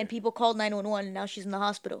hands, Okay. and people called 911, and now she's in the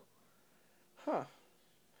hospital. Huh.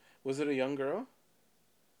 Was it a young girl?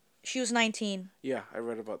 She was 19. Yeah, I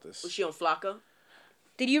read about this. Was she on Flocka?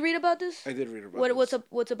 Did you read about this? I did read about What's this.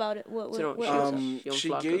 What's about it? What So, what she was- She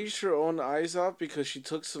Flocka? gauged her own eyes out because she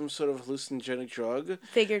took some sort of hallucinogenic drug,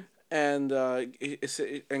 figured? and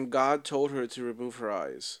and God told her to remove her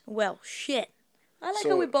eyes. Well, shit. I like So-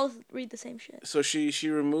 how we both read the same shit. So she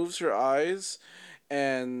removes her eyes,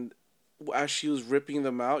 and as she was ripping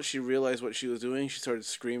them out, she realized what she was doing. She started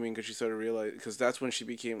screaming because she started realizing, because that's when she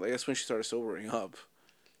became, like, that's when she started sobering up,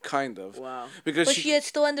 kind of. Wow. Because But she had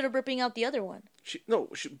still ended up ripping out the other one.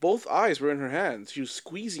 both eyes were in her hands. She was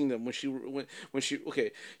squeezing them when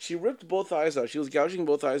she ripped both eyes out. She was gouging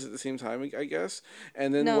both eyes at the same time, I guess.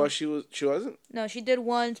 And then No. while she wasn't. No, she did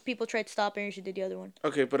one. People tried stopping her. She did the other one.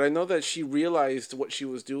 Okay, but I know that she realized what she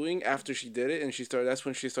was doing after she did it, and that's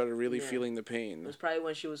when she started really Yeah. feeling the It pain. was probably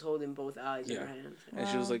when she was holding both eyes in Yeah. her hands. And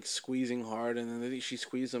she was Wow. like squeezing hard, and then she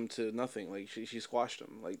squeezed them to nothing. Like she squashed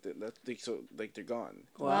them, they're gone.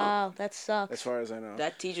 Wow, that sucks. As far as I know.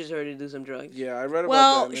 That teaches her to do some drugs. Yeah, I read about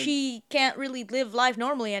Well, that. and then- she can't really live life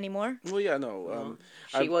normally anymore. Well, yeah, no.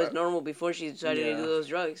 She was normal before she decided yeah. to do those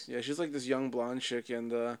drugs. Yeah, she's like this young blonde chick,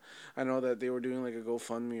 and I know that they were doing like a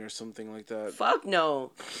GoFundMe or something like that. Fuck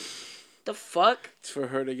no. The fuck? It's for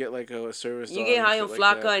her to get like a service. You dog get and high shit on like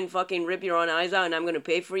Flocka that. and fucking rip your own eyes out and I'm gonna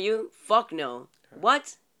pay for you? Fuck no.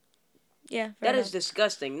 What? Yeah, That fair is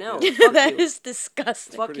disgusting. No. enough. Fuck That you. is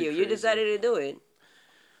disgusting. Fuck pretty you. You crazy. decided to do it.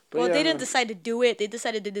 But Well, yeah, they didn't no. decide to do it. They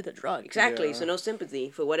decided to do the drug. Exactly. Yeah. So no sympathy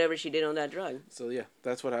for whatever she did on that drug. So yeah,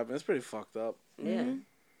 that's what happened. It's pretty fucked up. Yeah.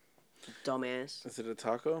 Dumbass. Is it a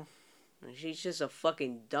taco? She's just a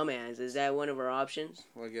fucking dumbass. Is that one of her options?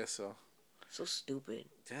 Well, I guess so. So stupid.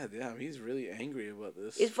 God damn, he's really angry about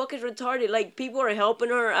this. It's fucking retarded. Like, people are helping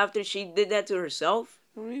her after she did that to herself.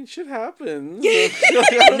 I mean, shit happens.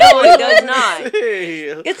 No, it does not. Hey,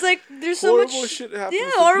 It's like there's so horrible much. shit happens. Yeah,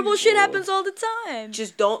 to horrible shit people. happens all the time.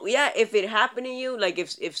 Just don't. Yeah, if it happened to you, like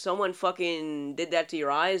if someone fucking did that to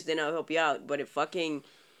your eyes, then I'll help you out. But if fucking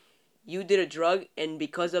you did a drug and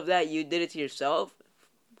because of that you did it to yourself,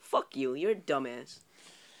 fuck you. You're a dumbass.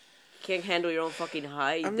 Can't handle your own fucking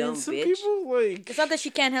high, you I mean, dumb some bitch. people like. It's not that she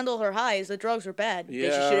can't handle her highs. The drugs are bad. Yeah.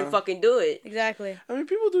 Then she shouldn't fucking do it. Exactly. I mean,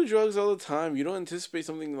 people do drugs all the time. You don't anticipate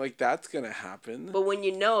something like that's gonna happen. But when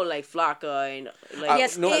you know, like Flocka and like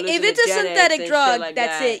Yes, no, if it's a hallucinogenics synthetic and drug, shit like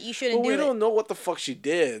that's that. it. You shouldn't But we do don't it. know what the fuck she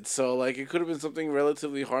did. So like, it could have been something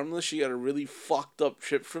relatively harmless. She got a really fucked up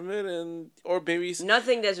trip from it, or maybe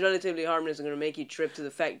Nothing that's relatively harmless is gonna make you trip to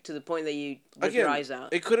the point that you rip your eyes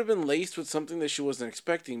out. it could have been laced with something that she wasn't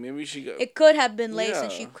expecting. Maybe she got. It could have been laced, and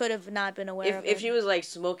Yeah. she could have not been aware of it. If she was like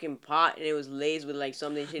smoking pot and it was laced with like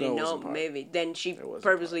something she No, didn't it know, wasn't pot. maybe then she It wasn't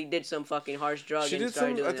purposely did some fucking harsh drug She and did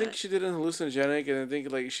started some. doing I think that. she did an hallucinogenic, and I think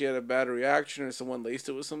like she had a bad reaction, or someone laced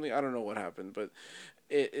it with something. I don't know what happened, but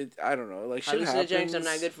it I don't know. Like shit happens. Hallucinogenics are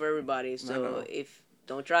not good for everybody, know. so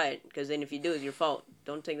don't try it, because then if you do, it's your fault.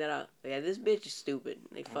 Don't take that out. But yeah, this bitch is stupid.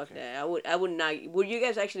 Like fuck that. I would not. Would you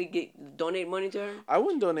guys actually donate money to her? I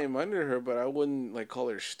wouldn't donate money to her, but I wouldn't like call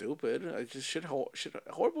her stupid. I just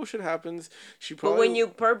horrible shit happens. She probably. But when you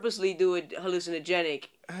purposely do it hallucinogenic,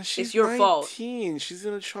 she's it's your fault. 19. She's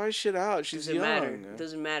gonna try shit out. She's doesn't young. matter.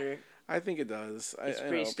 Doesn't matter. I think it does. It's I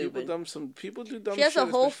pretty know, stupid. People do dumb She has shit. a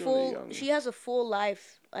whole especially when they're full. young. She has a full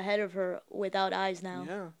life ahead of her without eyes now.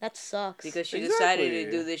 Yeah. That sucks. Because she decided to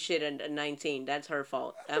Exactly. do this shit at 19. That's her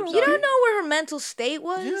fault. I'm you sorry. don't know where her mental state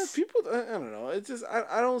was. Yeah, people. I don't know. It's just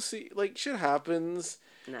I don't see like shit happens.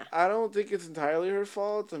 Nah. I don't think it's entirely her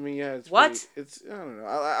fault. I mean, yeah, it's What? it's I don't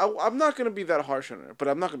know. I'm not gonna be that harsh on her, but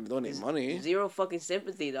I'm not gonna donate money. Zero fucking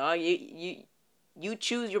sympathy, dog. You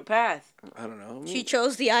choose your path. I don't know. She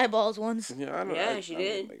chose the eyeballs once. Yeah, I don't. Yeah, she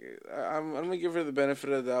did. I'm gonna give her the benefit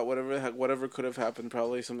of that. Whatever could have happened,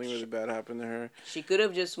 probably something really bad happened to her. She could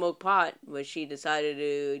have just smoked pot, but she decided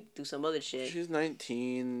to do some other shit. She's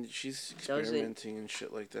 19. She's Does it? experimenting and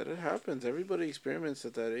shit like that. It happens. Everybody experiments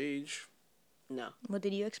at that age. No, What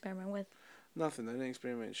did you experiment with? Nothing. I didn't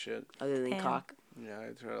experiment shit. other than Damn. cock. Yeah,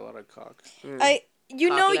 I tried a lot of cock. You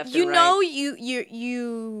Cock know, left you and know, right.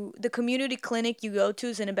 you the community clinic you go to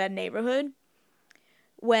is in a bad neighborhood.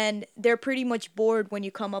 when they're pretty much bored when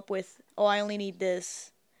you come up with, oh, I only need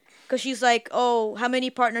this. Because she's like, oh, how many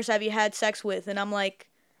partners have you had sex with? And I'm like,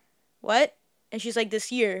 what? And she's like,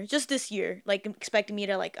 this year. Just this year. Like, expecting me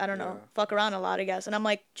to, like, I don't know, fuck around a lot, I guess. And I'm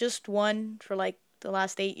like, just one for, like, the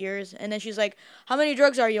last 8 years. And then she's like, how many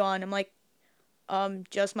drugs are you on? I'm like,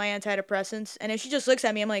 just my antidepressants. And then she just looks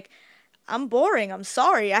at me. I'm like, I'm boring. I'm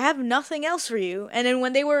sorry. I have nothing else for you. And then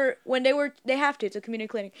they have to. It's a community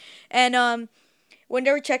clinic. And, when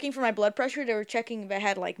they were checking for my blood pressure, they were checking if I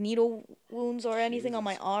had, like, needle wounds or anything on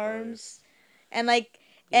my arms. And, like,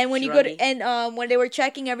 and when you go to, and, when they were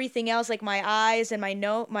checking everything else, like my eyes and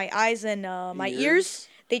my ears,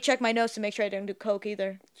 they checked my nose to make sure I didn't do coke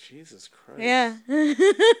either. Jesus Christ. Yeah.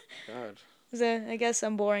 God. So I guess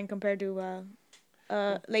I'm boring compared to,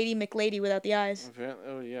 Lady McLady without the eyes. Apparently,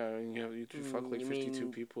 oh yeah, and you fuck like 52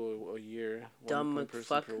 people a year, one person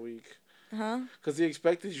fuck. per week. Huh? Because they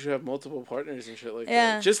expected you to have multiple partners and shit like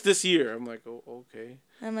Yeah. that. Just this year. I'm like, oh, okay.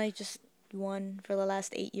 I'm like, just one for the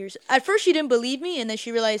last 8 years. At first, she didn't believe me, and then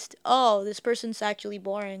she realized, oh, this person's actually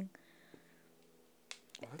boring.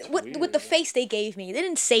 With the face they gave me. They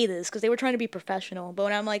didn't say this because they were trying to be professional. But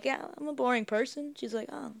when I'm like, yeah, I'm a boring person, she's like,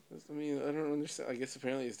 oh. I mean, I don't understand. I guess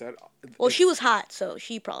apparently it's that... Well, she was hot, so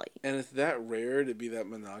she probably... And it's that rare to be that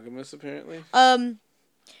monogamous, apparently?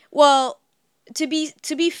 Well, to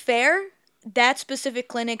be fair, that specific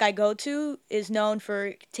clinic I go to is known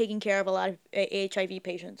for taking care of a lot of HIV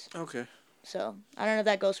patients. Okay. So, I don't know if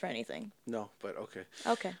that goes for anything. No, but okay.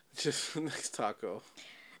 Okay. Just next taco.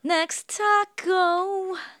 Next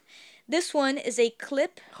taco. This one is a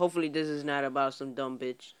clip. Hopefully this is not about some dumb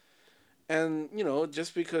bitch. And,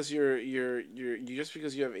 just because just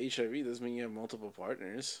because you have HIV doesn't mean you have multiple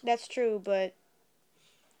partners. That's true, but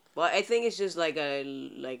Well, I think it's just like a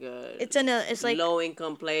it's like low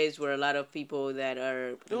income place where a lot of people that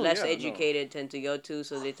are less educated tend to go to,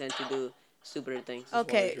 so they tend to do stupider things.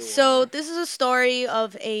 Okay, so this is a story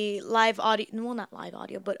of a live audio, well, not live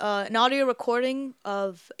audio, but an audio recording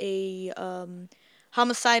of a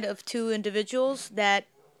homicide of 2 individuals that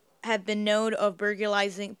have been known of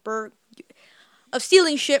of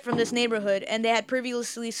stealing shit from this neighborhood, and they had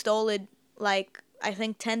previously stolen, like, I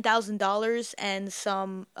think $10,000 and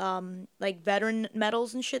some like veteran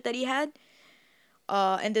medals and shit that he had.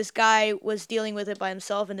 And this guy was dealing with it by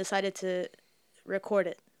himself and decided to record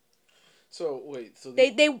it. So wait,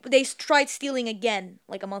 they tried stealing again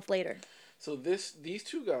like a month later. So these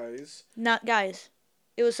 2 guys, not guys,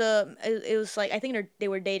 it was like, I think they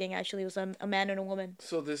were dating actually. It was a man and a woman.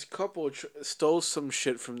 So this couple stole some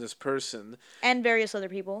shit from this person and various other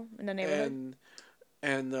people in the neighborhood.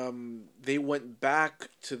 And they went back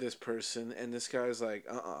to this person, and this guy's like,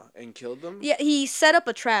 and killed them? Yeah, he set up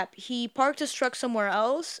a trap. He parked his truck somewhere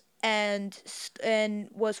else and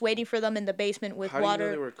was waiting for them in the basement with water. How do you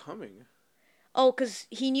know they were coming? Oh, because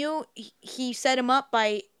he knew he set him up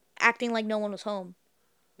by acting like no one was home.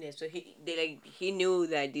 Yeah, so he knew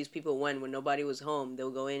that these people when nobody was home, they'll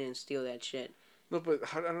go in and steal that shit. No, but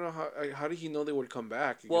I don't know how did he know they would come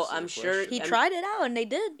back? Well, I'm sure he tried it out and they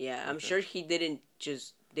did. Yeah, I'm sure they didn't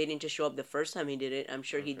just show up the first time he did it. I'm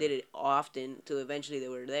sure he did it often till eventually they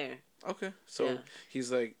were there. Okay, so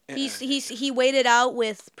he's like he waited out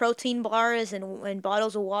with protein bars and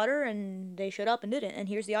bottles of water, and they showed up and did it. And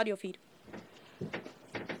here's the audio feed.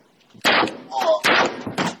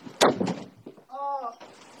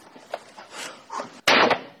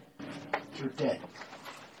 You're dead.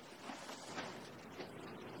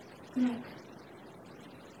 No.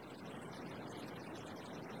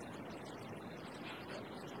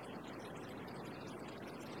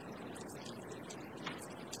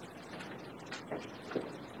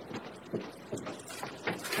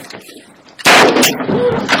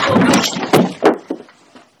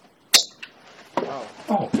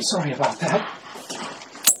 Oh, sorry about that.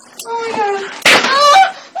 Oh my god.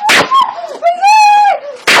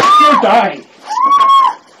 You're dying.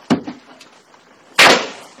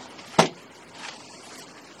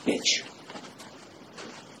 Bitch.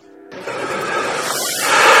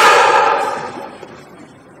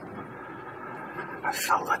 I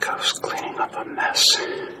felt like I was cleaning up a mess.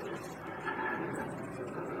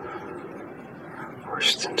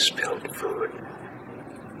 Worse than spilled food.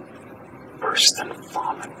 Worse than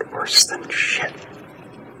vomit. Worse than shit.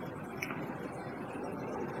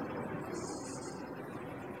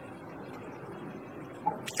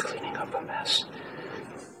 Cleaning up a mess.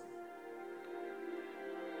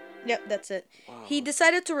 Yep, that's it. Wow. He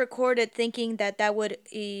decided to record it thinking that would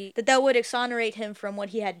exonerate him from what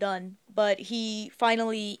he had done, but he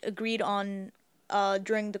finally agreed on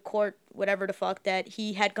during the court, whatever the fuck, that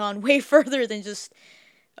he had gone way further than just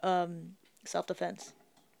self-defense.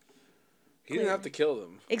 He didn't have to kill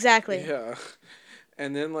them. Exactly. Yeah.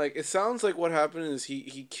 And then, like, it sounds like what happened is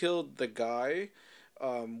he killed the guy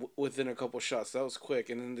within a couple shots. That was quick.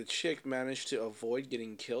 And then the chick managed to avoid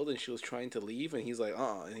getting killed, and she was trying to leave, and he's like,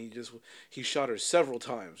 and he shot her several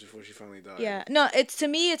times before she finally died. Yeah. No, to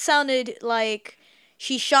me it sounded like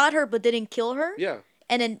she shot her but didn't kill her. Yeah.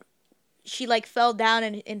 And then she like fell down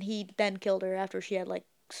and he then killed her after she had like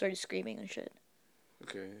started screaming and shit.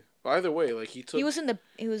 Okay. Well, either way, like he was in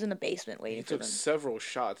the basement waiting he for took them. several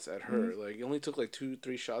shots at her. Like he only took like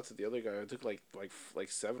 2-3 shots at the other guy. It took like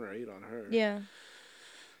 7 or 8 on her. Yeah.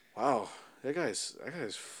 Wow. That guy's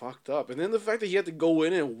fucked up. And then the fact that he had to go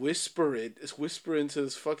in and whisper into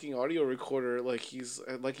this fucking audio recorder like he's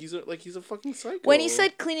a fucking psycho. When he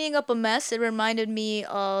said cleaning up a mess, it reminded me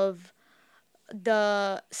of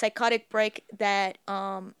the psychotic break that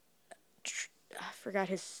I forgot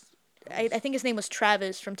his. I think his name was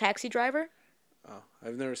Travis from Taxi Driver. Oh,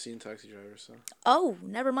 I've never seen Taxi Driver, so. Oh,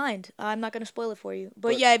 never mind. I'm not gonna spoil it for you.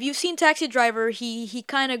 But yeah, if you've seen Taxi Driver, he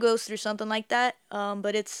kind of goes through something like that.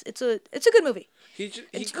 But it's a good movie.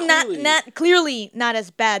 It's clearly, not clearly not as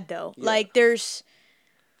bad though. Yeah. Like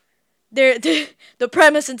the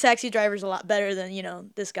premise in Taxi Driver is a lot better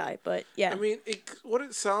than this guy. But yeah. I mean, what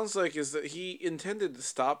it sounds like is that he intended to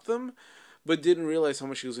stop them, but didn't realize how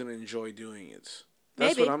much he was gonna enjoy doing it.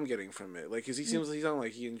 That's Maybe. what I'm getting from it. Like, 'cause he sounded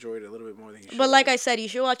like he enjoyed it a little bit more than he should. But like I said, you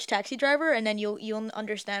should watch Taxi Driver, and then you'll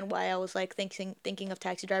understand why I was like thinking of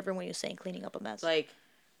Taxi Driver when you were saying cleaning up a mess. Like,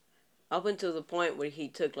 up until the point where he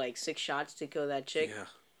took like 6 shots to kill that chick, Yeah.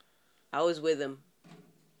 I was with him.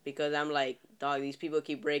 Because I'm like, dog, these people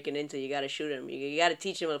keep breaking into, you gotta shoot them. You gotta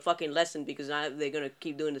teach them a fucking lesson because now they're gonna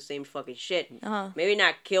keep doing the same fucking shit. Maybe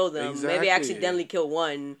not kill them, Exactly. maybe accidentally kill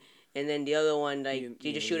one, and then the other one, like,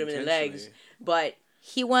 you just shoot him in the legs. But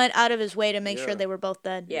he went out of his way to make sure they were both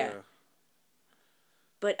dead. yeah.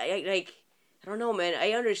 But I don't know, man.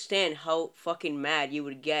 I understand how fucking mad you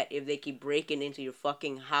would get if they keep breaking into your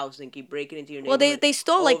fucking house and keep breaking into your Well, neighborhood. they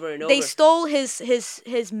stole over stole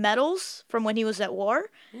his medals from when he was at war,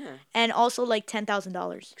 Yeah, and also like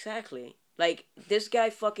 $10,000. exactly. Like, this guy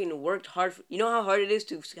fucking worked hard. You know how hard it is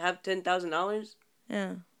to have $10,000?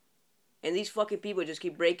 Yeah. And these fucking people just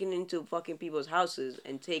keep breaking into fucking people's houses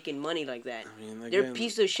and taking money like that. I mean, They're again,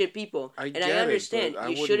 piece of shit people. I And get I it, understand but I you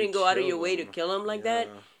wouldn't shouldn't go out of kill your way to them. kill them like that.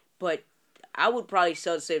 Yeah. But I would probably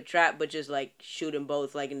set a safe trap, but just like shoot them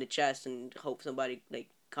both like in the chest and hope somebody like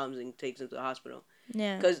comes and takes them to the hospital.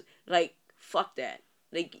 Yeah. Because like fuck that.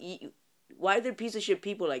 Like why are there piece of shit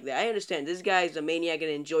people like that? I understand this guy is a maniac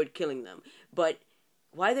and enjoyed killing them, but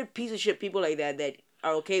why are there piece of shit people like that that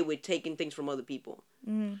are okay with taking things from other people?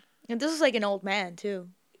 And this is like an old man too.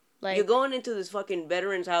 Like You're going into this fucking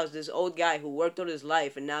veteran's house, this old guy who worked all his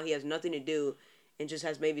life and now he has nothing to do and just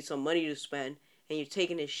has maybe some money to spend, and you're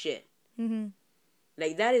taking his shit.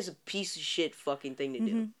 Like, that is a piece of shit fucking thing to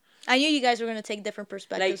do. I knew you guys were gonna take different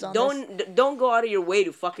perspectives Like, on this. don't go out of your way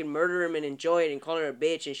to fucking murder him and enjoy it and call her a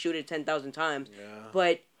bitch and shoot it 10,000 times.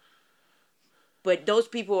 Yeah. But those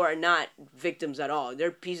people are not victims at all.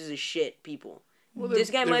 They're pieces of shit people. Well, This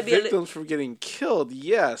guy they're might be victims from getting killed.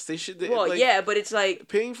 Yes, they should. well, like, yeah, but it's like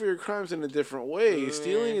paying for your crimes in a different way.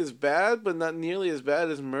 Stealing is bad, but not nearly as bad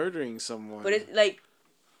as murdering someone. But it's like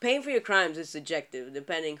paying for your crimes is subjective,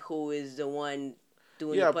 depending who is the one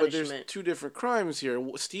doing yeah, the but punishment. there's two different crimes here: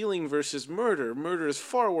 stealing versus murder. Murder is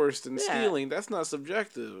far worse than Yeah. stealing. That's not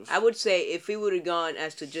subjective. I would say if we would have gone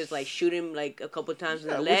as to just like shoot him like a couple times in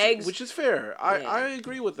Yeah, the legs, which is fair. I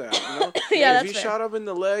agree with that. You know, Yeah, if that's he fair. shot him in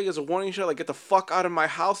the leg as a warning shot, like get the fuck out of my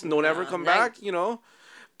house and don't ever come like- back. You know,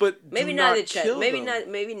 but maybe do not the chest, kill maybe them.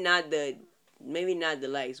 not the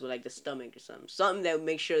legs, but like the stomach or something that would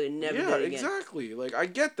make sure they never do Yeah, it again. exactly. Like I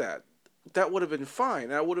get that. That would have been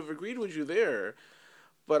fine. I would have agreed with you there.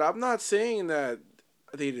 But I'm not saying that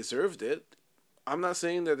they deserved it. I'm not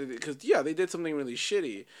saying that because they did something really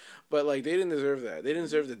shitty, but like they didn't deserve that. They didn't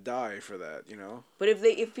deserve to die for that, you know. But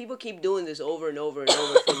if people keep doing this over and over and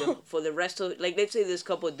over for the rest of, like, let's say this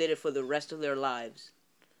couple did it for the rest of their lives,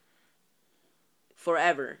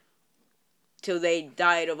 forever, till they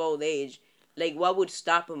died of old age, like what would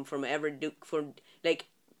stop them from ever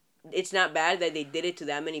it's not bad that they did it to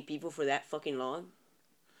that many people for that fucking long.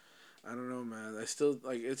 I don't know, man. I still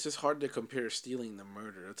like. It's just hard to compare stealing to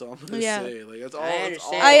murder. That's all I'm gonna Yeah. say. Like that's all. I that's all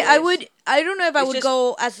understand. I it is. would. I don't know if I It's would just-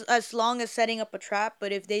 go as long as setting up a trap,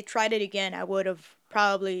 but if they tried it again, I would have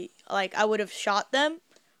probably I would have shot them,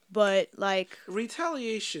 but like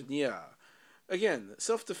Retaliation, yeah. Again,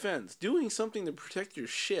 self-defense, doing something to protect your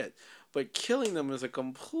shit. but killing them is a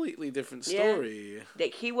completely different Yeah. story.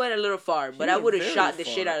 Like, he went a little far, but He I went would have very shot the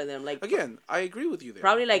far. shit out of them. Like, Again, I agree with you there.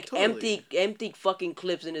 probably like Totally. empty fucking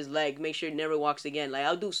clips in his leg. Make sure he never walks again. Like,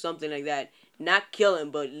 I'll do something like that. Not kill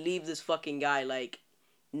him, but leave this fucking guy like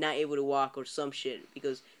not able to walk or some shit.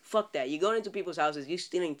 Because fuck that. You going into people's houses, you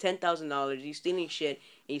stealing $10,000, you stealing shit,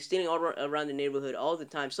 and you stealing all around the neighborhood all the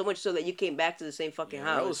time. So much so that you came back to the same fucking Yeah,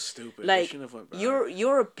 house. that was stupid. They Like, shouldn't have went back.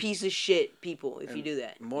 you're a piece of shit, people. If you And do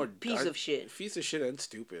that, More piece of shit. Piece of shit and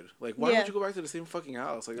stupid. Like, why Yeah. would you go back to the same fucking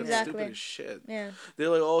house? Like, that's Exactly. stupid as shit. Yeah. They're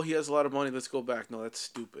like, oh, he has a lot of money. Let's go back. No, that's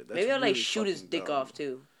stupid. That's Maybe I'll like really shoot his fucking dick dumb. off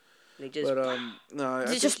too. Like just, But no, I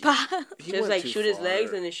Just think pop. he just went like too shoot his far.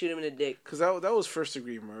 legs and then shoot him in the dick. Because that was first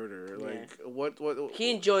degree murder. Yeah. Like what He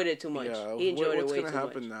enjoyed it too much. Yeah, He enjoyed what's it way gonna too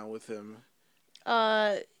happen much. now with him?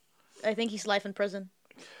 I think he's life in prison.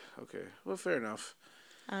 Okay, well, fair enough.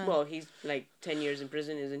 Well, he's like 10 years in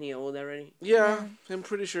prison. Isn't he old already? Yeah, I'm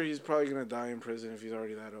pretty sure he's probably gonna die in prison if he's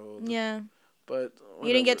already that old. Yeah. But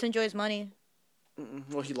He didn't get whatever. to enjoy his money.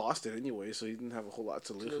 Well, he lost it anyway, so he didn't have a whole lot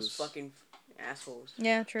to To lose. those fucking assholes.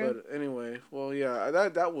 Yeah, true. But anyway, well, yeah,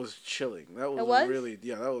 that was chilling. That was, It was? really,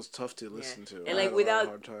 yeah, that was tough to listen to. I And had like a lot of hard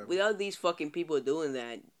without time. without these fucking people doing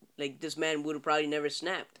that, like this man would have probably never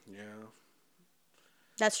snapped. Yeah,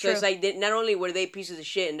 That's So true. it's like not only were they pieces of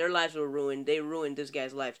shit and their lives were ruined, they ruined this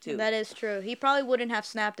guy's life too. That is true. He probably wouldn't have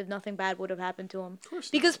snapped if nothing bad would have happened to him. of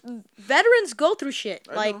course. Because veterans go through shit.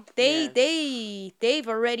 I Like know. they've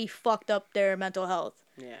already fucked up their mental health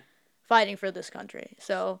Yeah, fighting for this country.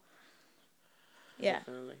 So yeah.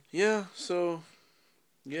 definitely. Yeah. So,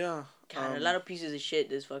 yeah. God, a lot of pieces of shit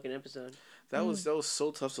this fucking episode. That was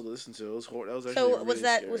so tough to listen to. It was That was actually So really was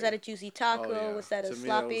that scary. a juicy taco? Oh, yeah. Was that a To me,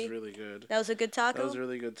 sloppy? that was really good. That was a good taco. That was a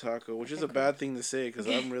really good taco, which is a bad thing to say because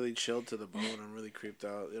I'm really chilled to the bone. I'm really creeped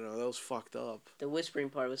out. You know, that was fucked up. The whispering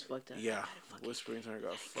part was fucked up. Yeah, whispering time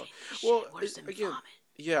got fucked. Shit, Well, worse than again, vomit.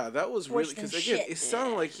 yeah, that was Worse really than because again, shit. it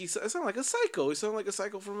sounded like it sounded like a psycho. He sounded like a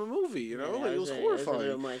psycho from a movie. You know, Yeah, like it was a horrifying.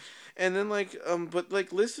 little much. And then but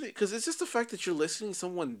like listening, because it's just the fact that you're listening to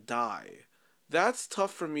someone die. That's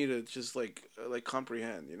tough for me to just like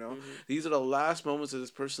comprehend. You know, Mm-hmm. these are the last moments of this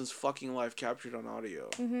person's fucking life captured on audio.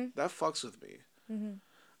 Mm-hmm. That fucks with me.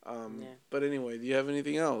 Yeah. But anyway, do you have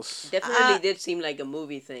anything else? Definitely did seem like a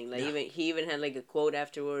movie thing. Like Yeah. he even had like a quote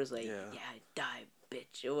afterwards, like Yeah. die,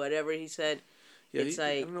 bitch," or whatever he said. Yeah, It's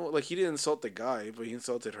I like- don't know, like he didn't insult the guy, but he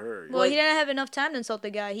insulted her. Well, he didn't have enough time to insult the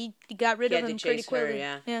guy. He got rid He of had to him pretty chase her, quickly.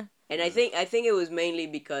 yeah. Yeah. And I think it was mainly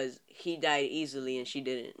because he died easily and she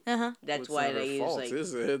didn't. Uh huh. That's It's why not her like he fault, was like,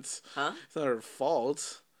 is it? huh? It's not her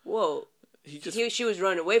fault. Whoa. He just She was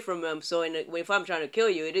running away from him. So if I'm trying to kill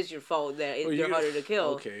you, it is your fault that Oh, you're you- harder to kill.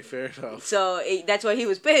 Okay, fair enough. So that's why he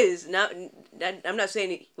was pissed. I'm not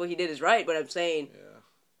saying what he did is right, but I'm saying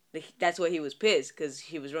that's why he was pissed because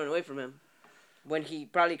he was running away from him. When he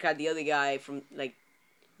probably caught the other guy from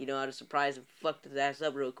out of surprise and fucked his ass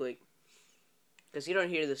up real quick. Because you don't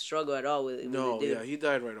hear the struggle at all with No, the dude. yeah, he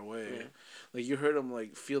died right away. Yeah. Like you heard him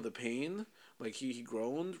like feel the pain, like he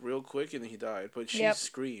groaned real quick and then he died. But she Yep.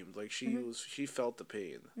 screamed, like she felt the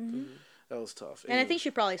pain. That was tough. And I think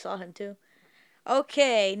she probably saw him too.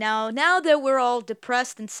 Okay, now that we're all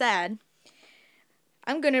depressed and sad,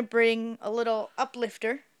 I'm gonna bring a little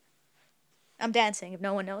uplifter. I'm dancing, if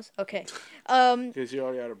no one knows. Okay. because you're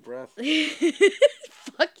already out of breath.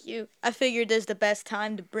 Fuck you. I figured this is the best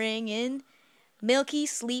time to bring in Milky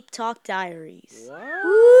Sleep Talk Diaries. What?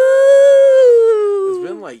 Woo! It's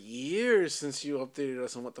been like years since you updated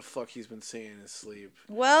us on what the fuck he's been saying in his sleep.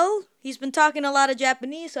 Well, he's been talking a lot of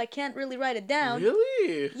Japanese, so I can't really write it down.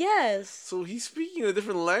 Really? Yes. So he's speaking a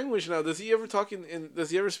different language now. Does he ever does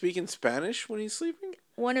he ever speak in Spanish when he's sleeping?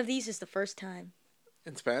 One of these is the first time.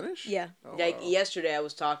 In Spanish? Yeah. Oh, Like wow. yesterday, I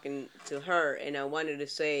was talking to her and I wanted to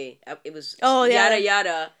say it was Oh, yeah. yada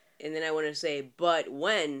yada, and then I wanted to say but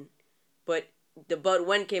the but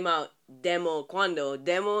when came out demo cuando.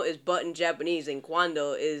 Demo is but in Japanese and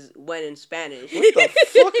cuando is when in Spanish. What the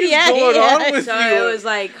fuck is Yeah, going yeah. on with So you? it was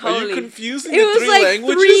like Are you holy. confusing It the was three like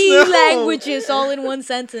languages three now? languages all in one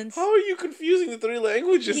sentence. How are you confusing the three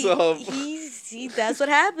languages up? That's what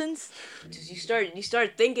happens. You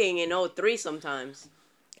start thinking in all three sometimes.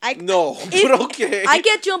 No, If- but okay. I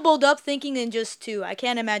get jumbled up thinking in just two. I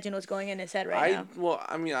can't imagine what's going in his head right now.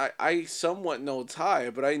 I somewhat know Thai,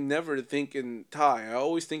 but I never think in Thai. I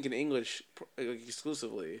always think in English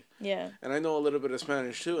exclusively. Yeah. And I know a little bit of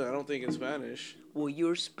Spanish too, and I don't think in Spanish. Well,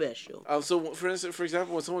 you're special. So, for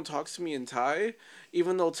example, when someone talks to me in Thai,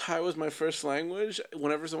 even though Thai was my first language,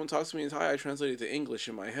 whenever someone talks to me in Thai, I translate it to English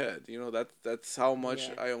in my head. You know, that's how much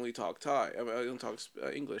Yeah. I only talk Thai. I don't talk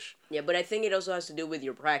English. Yeah, but I think it also has to do with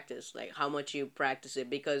your practice, like how much you practice it.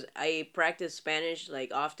 Because I practice Spanish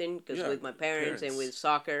like often, because Yeah, with my parents and parents. with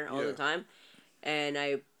soccer all Yeah. the time, and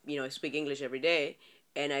I speak English every day,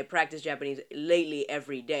 and I practice Japanese lately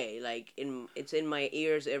every day. Like it's in my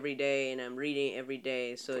ears every day, and I'm reading every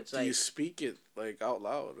day. So it's Do like, you speak it like out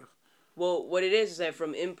loud? well, what it is that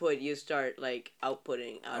from input you start like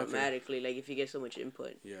outputting automatically. Like if you get so much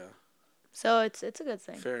input. Yeah, So it's a good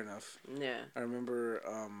thing. fair enough. Yeah. I remember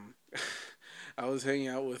I was hanging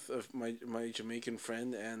out with my Jamaican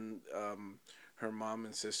friend and her mom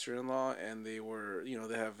and sister-in-law, and they were,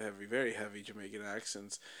 they have very heavy Jamaican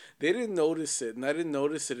accents. They didn't notice it, and I didn't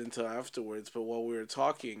notice it until afterwards, but while we were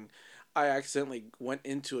talking, I accidentally went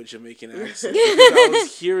into a Jamaican accent because I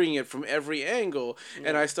was hearing it from every angle,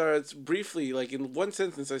 and I started briefly, like in one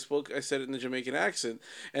sentence I said it in a Jamaican accent,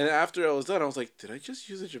 and after I was done, I was like, did I just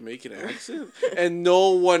use a Jamaican accent? And no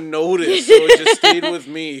one noticed, so it just stayed with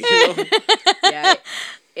me, Yeah,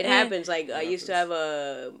 it happens. Like I used to have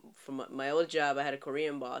from my old job, I had a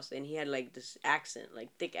Korean boss, and he had like this accent, like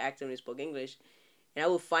thick accent when he spoke English, and I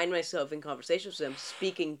would find myself in conversations with him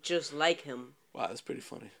speaking just like him. Wow, that's pretty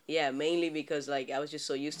funny. Yeah, mainly because like I was just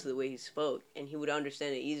so used to the way he spoke, and he would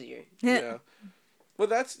understand it easier. Yeah. Well,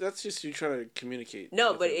 that's just you trying to communicate.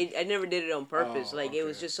 No, with but him. I never did it on purpose. Oh, like it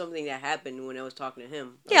was okay. just something that happened when I was talking to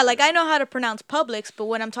him. Yeah, like I know how to pronounce Publix, but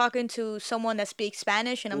when I'm talking to someone that speaks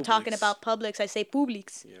Spanish and I'm talking Publix. about Publix, I say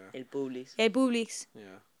Publix. Yeah. El Publis. Hey, Publix. Yeah.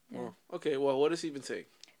 Well, okay. Well, what does he even say?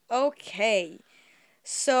 Okay.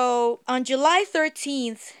 So on July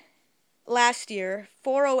 13th last year,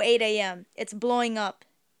 4:08 a.m., it's blowing up.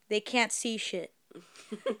 They can't see shit.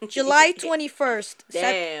 July 21st,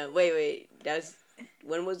 Damn. Wait.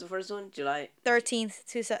 When was the first one? July.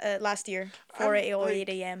 13th last year, 4:08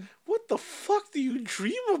 a.m. What the fuck do you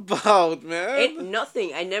dream about, man?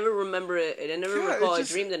 Nothing. I never remember it. I never God, recall it's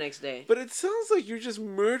a dream the next day. But it sounds like you're just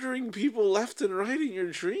murdering people left and right in your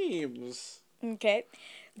dreams. Okay.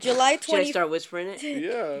 July Should I 20 start whispering it?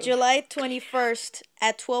 Yeah. July 21st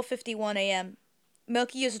at 12:51 a.m.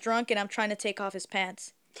 Milky is drunk and I'm trying to take off his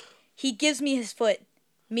pants. He gives me his foot.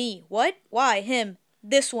 Me. What? Why? Him.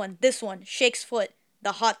 This one. Shakes foot.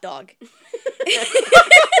 The hot dog.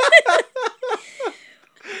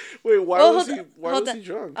 Wait, why Oh, was hold he? on, Why hold was on. he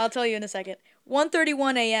drunk? I'll tell you in a second.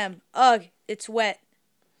 1:31 a.m. Ugh, it's wet.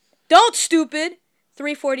 Don't, stupid.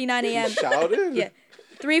 3:49 a.m. Shouted. Yeah.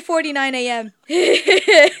 3:49 a.m.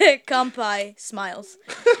 Kampai smiles.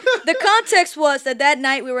 The context was that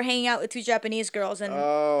night we were hanging out with two Japanese girls and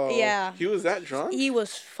Oh. Yeah. He was that drunk. he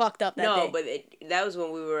was fucked up that No, day. but that was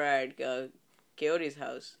when we were at Coyote's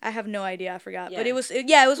house. I have no idea. I forgot. Yeah. But it was We when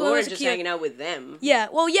it was weren't a just cute. hanging out with them. Yeah.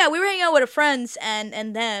 Well, yeah, we were hanging out with our friends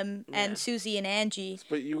and them Yeah. and Susie and Angie.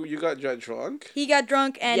 But you got drunk. He got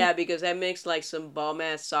drunk and Yeah, because I mixed like some bomb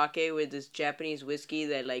ass sake with this Japanese whiskey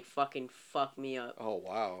that like fucking fucked me up. Oh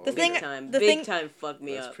wow. The Big thing- big time fucked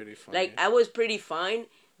me That's up. pretty funny. Like I was pretty fine,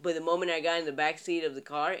 but the moment I got in the back seat of the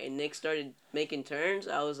car and Nick started making turns,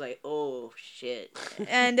 I was like, "Oh shit!"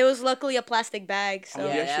 and there was luckily a plastic bag. So Oh,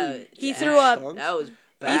 yeah, actually- he that- threw up. That was He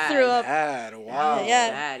bad. threw up. Bad. Wow. Yeah.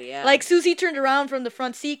 Bad, yeah. Like Susie turned around from the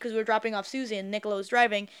front seat because we were dropping off Susie and Nicola was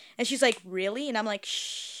driving, and she's like, "Really?" And I'm like,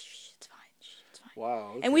 "Shh, it's fine, it's fine."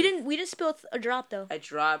 Wow. And we okay. didn't spill a drop though. I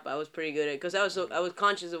dropped. I was pretty good at because I was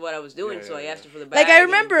conscious of what I was doing, Yeah, so I yeah, asked her for the bag. Like I and-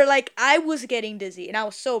 remember, like I was getting dizzy, and I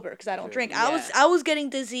was sober because I don't drink. Yeah. I was getting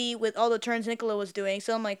dizzy with all the turns Nicola was doing.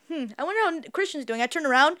 So I'm like, I wonder how Christian's doing. I turn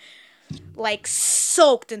around, like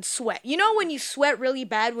soaked in sweat. You know when you sweat really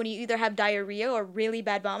bad when you either have diarrhea or really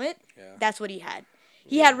bad vomit? Yeah. That's what he had.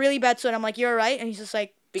 He had really bad sweat. I'm like, you're alright, and he's just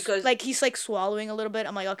like, Because- like he's like swallowing a little bit.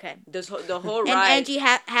 I'm like, okay. the whole And ride. Angie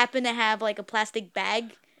happened to have like a plastic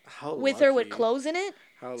bag How with her with lucky. clothes in it.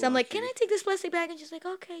 How So I'm like, lucky. can I take this plastic bag? And she's like,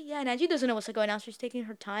 okay, yeah. And Angie doesn't know what's going on. She's taking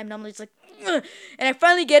her time. And I'm just like, ugh. And I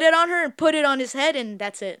finally get it on her and put it on his head, and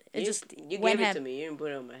that's it. It just you went gave it ham. to me. You didn't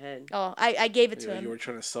put it on my head. Oh, I gave it to Yeah, him. you were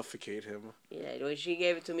trying to suffocate him. Yeah, when she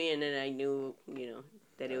gave it to me, and then I knew,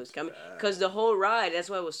 that it was coming. Because the whole ride, that's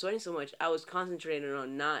why I was sweating so much. I was concentrating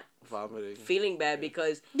on not Vomiting. feeling bad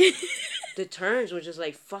because the turns were just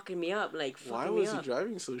like fucking me up, like Why fucking me was he up.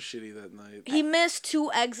 driving so shitty that night? He missed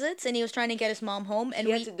 2 exits, and he was trying to get his mom home. And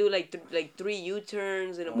He we had to do like 3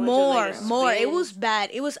 U-turns and a bunch more. of like It spins. was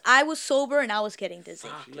bad. I was sober, and I was getting dizzy.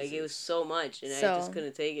 Fuck, like it was so much, and I So- just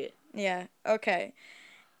couldn't take it. Yeah. Okay.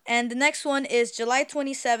 And the next one is July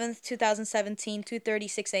 27th, 2017,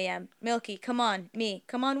 2:36 a.m. Milky, come on. Me.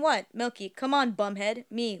 Come on what? Milky, come on, bumhead.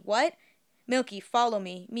 Me. What? Milky, follow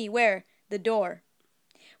me. Me. Where? The door.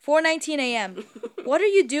 4:19 a.m. What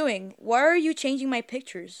are you doing? Why are you changing my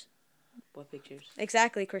pictures? What pictures?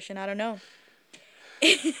 Exactly, Christian. I don't know.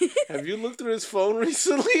 Have you looked through his phone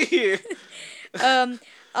recently?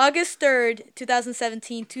 August 3rd,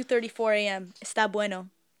 2017, 2:34 a.m. Está bueno.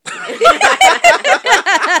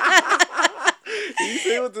 Did you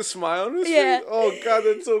say it with a smile on his Yeah. face? Oh god,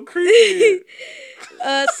 that's so creepy.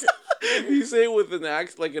 S- Did you say it with an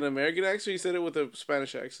accent, like an American accent, or you said it with a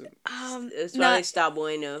Spanish accent? It's no- probably está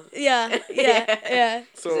bueno. yeah, yeah.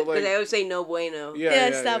 So Because like, I always say no bueno. Yeah,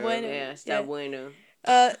 está bueno. Yeah, está Yeah. bueno.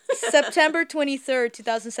 September 23rd,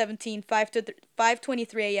 2017,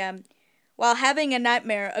 5:23 a.m. While having a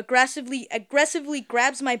nightmare, aggressively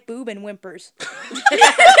grabs my boob and whimpers.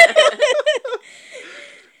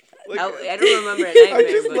 Like, I don't remember a nightmare. I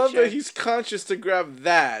just but love sure. that he's conscious to grab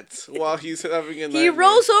that while he's having a nightmare. He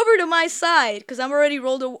rolls over to my side because I'm already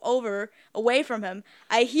rolled over away from him.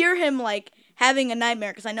 I hear him like having a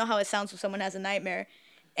nightmare because I know how it sounds when someone has a nightmare,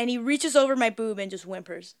 and he reaches over my boob and just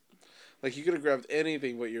whimpers. Like he could have grabbed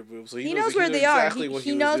anything but your boobs. So He knows where they exactly are. what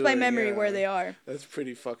He was knows by doing, memory yeah. where they are. That's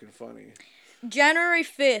pretty fucking funny. January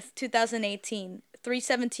 5th, 2018,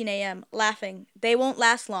 3:17 a.m. Laughing. They won't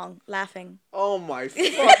last long. Laughing. Oh my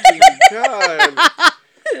fucking god.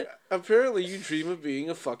 Apparently you dream of being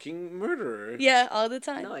a fucking murderer. Yeah, all the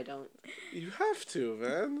time. No, I don't. You have to,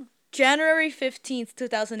 man. January 15th,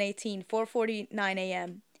 2018, 4:49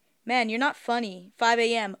 a.m. Man, you're not funny. 5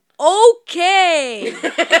 a.m. Okay.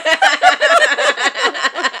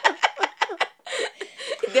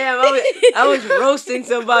 Damn, I was roasting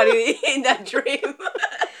somebody in that dream.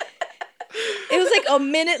 It was like a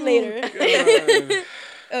minute later.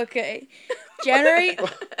 God. Okay.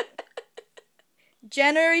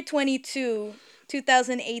 January 22,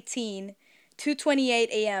 2018, 2:28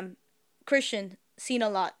 a.m. Christian, seen a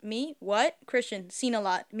lot. Me? What? Christian, seen a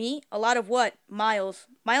lot. Me? A lot of what? Miles.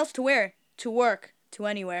 Miles to where? To work. To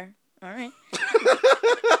anywhere. All right.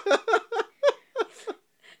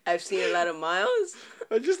 I've seen a lot of miles.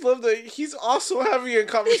 I just love that he's also having a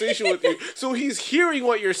conversation with you. So he's hearing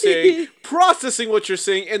what you're saying, processing what you're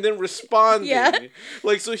saying, and then responding. Yeah.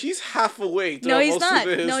 Like, so he's half awake. No, he's most of not.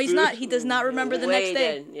 this, No, he's dude. not. He does not remember the Way next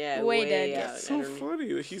day. dead. Yeah, Way way dead. out. It's I so don't-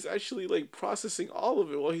 funny that he's actually, like, processing all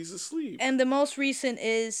of it while he's asleep. And the most recent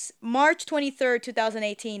is March 23rd,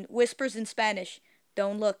 2018. Whispers in Spanish.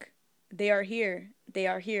 Don't look. They are here. They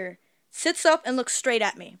are here. Sits up and looks straight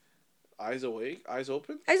at me. Eyes awake? Eyes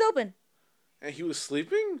open? Eyes open. And he was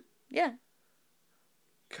sleeping? Yeah.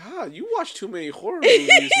 God, you watch too many horror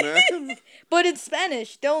movies, man. But in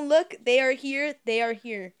Spanish. Don't look. They are here. They are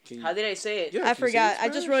here. Can you- How did I say it? Yeah, I can you say forgot. it I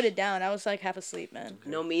in just Spanish? wrote it down. I was like half asleep, man.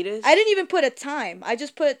 No meters. I didn't even put a time. I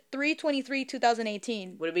just put 3:23,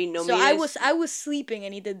 2018. Would it be no So meters? I was sleeping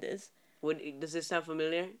and he did this. Does this sound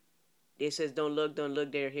familiar? It says, don't look,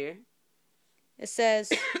 they're here. It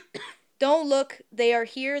says, "Don't look. They are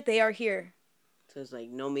here. They are here." So it's like,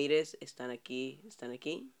 no mires, están aquí.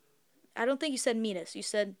 I don't think you said meet us. You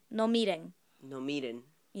said no meeting. No miren,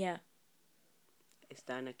 Yeah.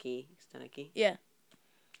 están aquí. Yeah.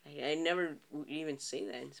 I never would even say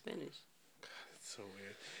that in Spanish. It's so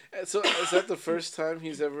weird. So, is that the first time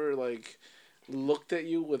he's ever, like, looked at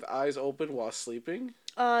you with eyes open while sleeping?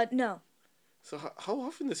 No. So, how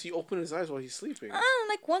often does he open his eyes while he's sleeping?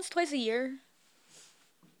 Like once, twice a year.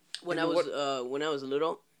 When And I was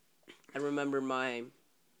little, I remember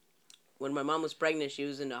when my mom was pregnant, she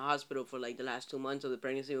was in the hospital for like the last 2 months of the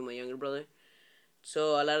pregnancy with my younger brother.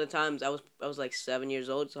 So a lot of times I was like 7 years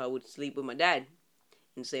old, so I would sleep with my dad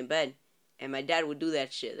in the same bed, and my dad would do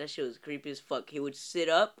that shit. That shit was creepy as fuck. He would sit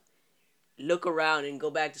up, look around, and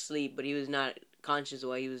go back to sleep, but he was not conscious of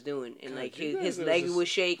what he was doing, and God, like you guys his are leg just- was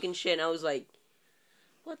shaking shit. And I was like,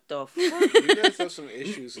 what the fuck? You guys have some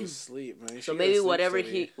issues with sleep, man. You So should maybe get a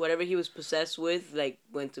sleep whatever he was possessed with, like,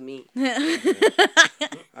 went to me. study.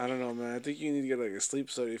 I don't know, man. I think you need to get like a sleep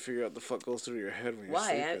study to figure out what the fuck goes through your head when you're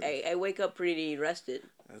Why? sleeping. I wake up pretty rested.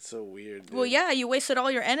 That's so weird. Dude. Well, yeah, you wasted all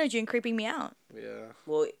your energy in creeping me out. Yeah.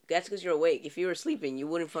 Well, that's because you're awake. If you were sleeping, you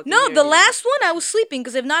wouldn't fucking. No, hear the anything. last one I was sleeping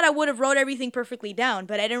because if not, I would have wrote everything perfectly down.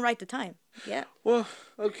 But I didn't write the time. Yeah. Well,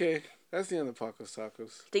 okay. That's the end of Pacos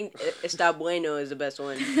Tacos. I think Está Bueno is the best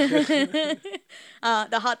one.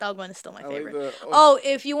 The hot dog one is still my I like favorite. the. Oh,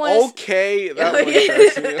 if you want to Okay, that one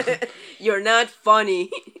cracks me up. You're not funny.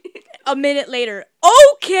 a minute later,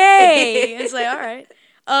 okay. It's like, all right.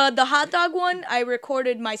 The hot dog one, I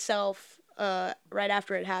recorded myself right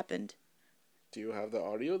after it happened. Do you have the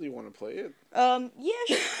audio? Do you want to play it? Yeah.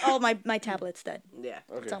 Sure. Oh, my tablet's dead. Yeah.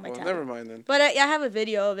 Okay, on my well, tablet. never mind then. But I have a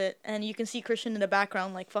video of it, and you can see Christian in the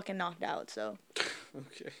background, like, fucking knocked out, so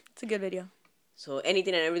Okay. it's a good video. So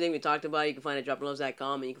anything and everything we talked about, you can find at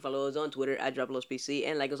droploads.com, and you can follow us on Twitter at droploadspc,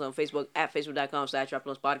 and like us on Facebook at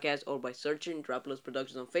facebook.com/droploadspodcast, or by searching Droploads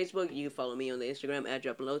Productions on Facebook. You can follow me on the Instagram at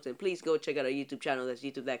droploads, and please go check out our YouTube channel. That's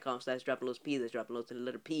youtube.com/droploadspc. That's droploads to the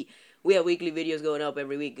letter P. We have weekly videos going up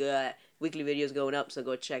every week. Weekly videos going up, so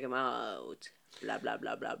go check them out. Blah, blah,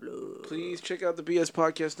 blah, blah, blah. Please check out the BS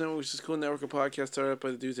Podcast Network, which is a cool network of podcasts started up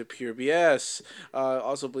by the dudes at Pure BS.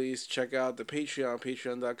 Also, please check out the Patreon,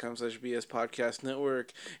 patreon.com/BS Podcast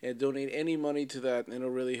Network, and donate any money to that, and it'll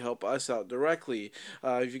really help us out directly.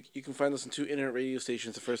 You can find us on 2 internet radio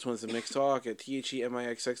stations. The first one is the Mixed Talk at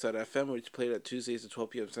THEMIXX.FM, which is played at Tuesdays at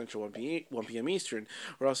 12 p.m. Central, 1 p.m. Eastern.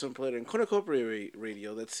 We're also played in Cornucopia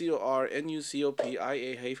Radio, that's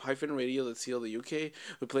CORNUCOPIA-radio, that's CL the UK.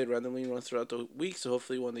 We played randomly runs throughout the week, so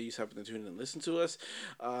hopefully one day you happen to tune in and listen to us.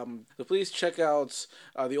 So please check out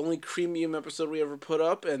the only Creamium episode we ever put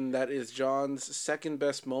up, and that is John's second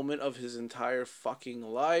best moment of his entire fucking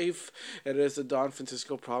life. It is the Don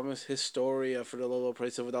Francisco Promise Historia for the low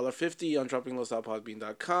price of $1.50 on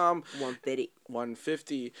droppinglows.podbean.com.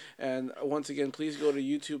 $150. And once again, please go to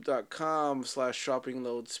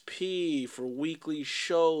youtube.com/shoppingloadsp for weekly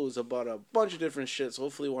shows about a bunch of different shit. So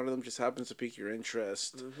hopefully one of them just happens to pique your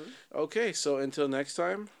interest. Mm-hmm. Okay, so until next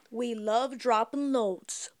time. We love dropping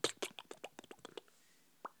loads.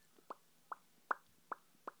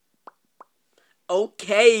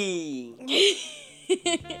 Okay.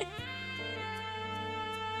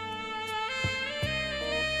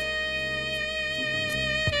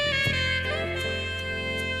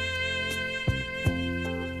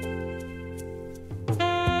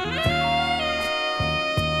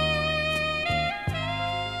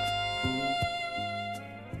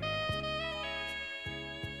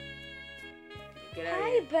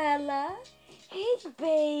 Hi, Bella. Hey,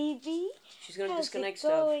 baby. She's gonna How's disconnect it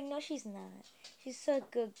stuff. going? No, she's not. She's such a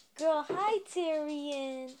good girl. Hi,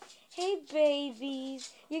 Tyrion. Hey,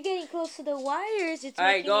 babies. You're getting close to the wires. It's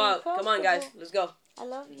Alright, making go me out. Come on, guys. uncomfortable. Let's go. I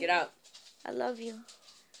love you. Get out. I love you.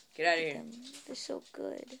 Get out of here. They're so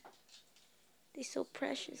good. They're so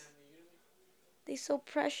precious. They're so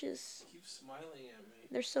precious. Keep smiling at me.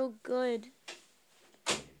 They're so good.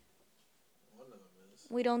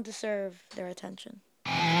 We don't deserve their attention.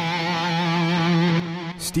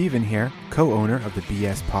 Steven here, co-owner of the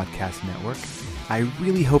BS Podcast Network. I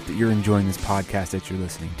really hope that you're enjoying this podcast that you're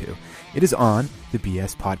listening to. It is on the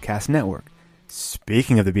BS Podcast Network.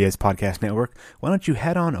 Speaking of the BS Podcast Network, why don't you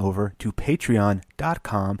head on over to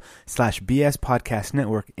patreon.com/BS Podcast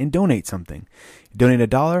Network and donate something. You donate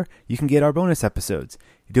 $1, you can get our bonus episodes.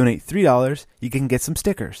 You donate $3, you can get some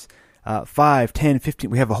stickers. 5, 10, 15,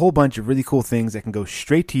 we have a whole bunch of really cool things that can go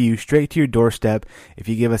straight to you, straight to your doorstep if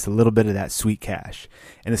you give us a little bit of that sweet cash.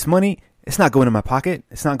 And this money, it's not going in my pocket.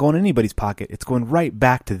 It's not going in anybody's pocket. It's going right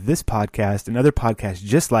back to this podcast and other podcasts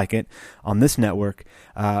just like it on this network.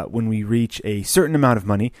 When we reach a certain amount of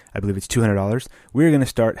money, I believe it's $200, we're going to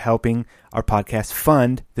start helping our podcast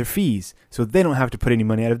fund their fees so they don't have to put any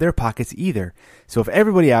money out of their pockets either. So if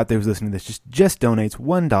everybody out there who's listening to this just donates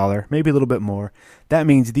 $1, maybe a little bit more, that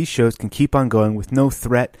means these shows can keep on going with no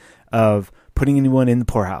threat of putting anyone in the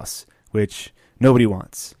poorhouse, which nobody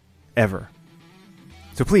wants, ever.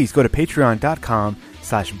 So please go to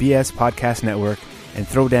patreon.com/BS Podcast Network and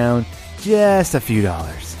throw down just a few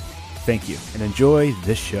dollars. Thank you, and enjoy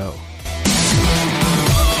this show.